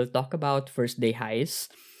mini-series, we will talk about first day highs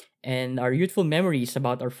and our youthful memories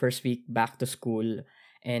about our first week back to school.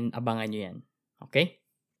 And abangan nyo yan. Okay?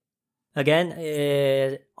 Again,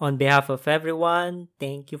 on behalf of everyone,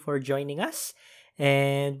 thank you for joining us.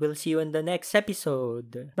 And we'll see you in the next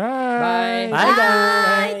episode. Bye! Bye,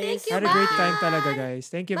 guys! Thank you, Had a great bye! time talaga,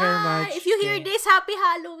 guys. Thank you very much. If you hear this, Happy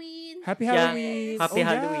Halloween! Happy Yeah. Halloween! Happy Oh,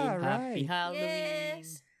 Halloween. Yeah, Happy right. Halloween!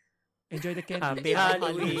 Yes! Enjoy the candy. Happy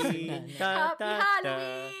Halloween. Ta, Happy ta, ta.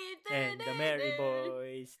 Halloween! And the merry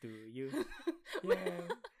boys to you.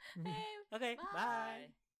 Yeah. Okay,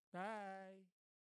 bye.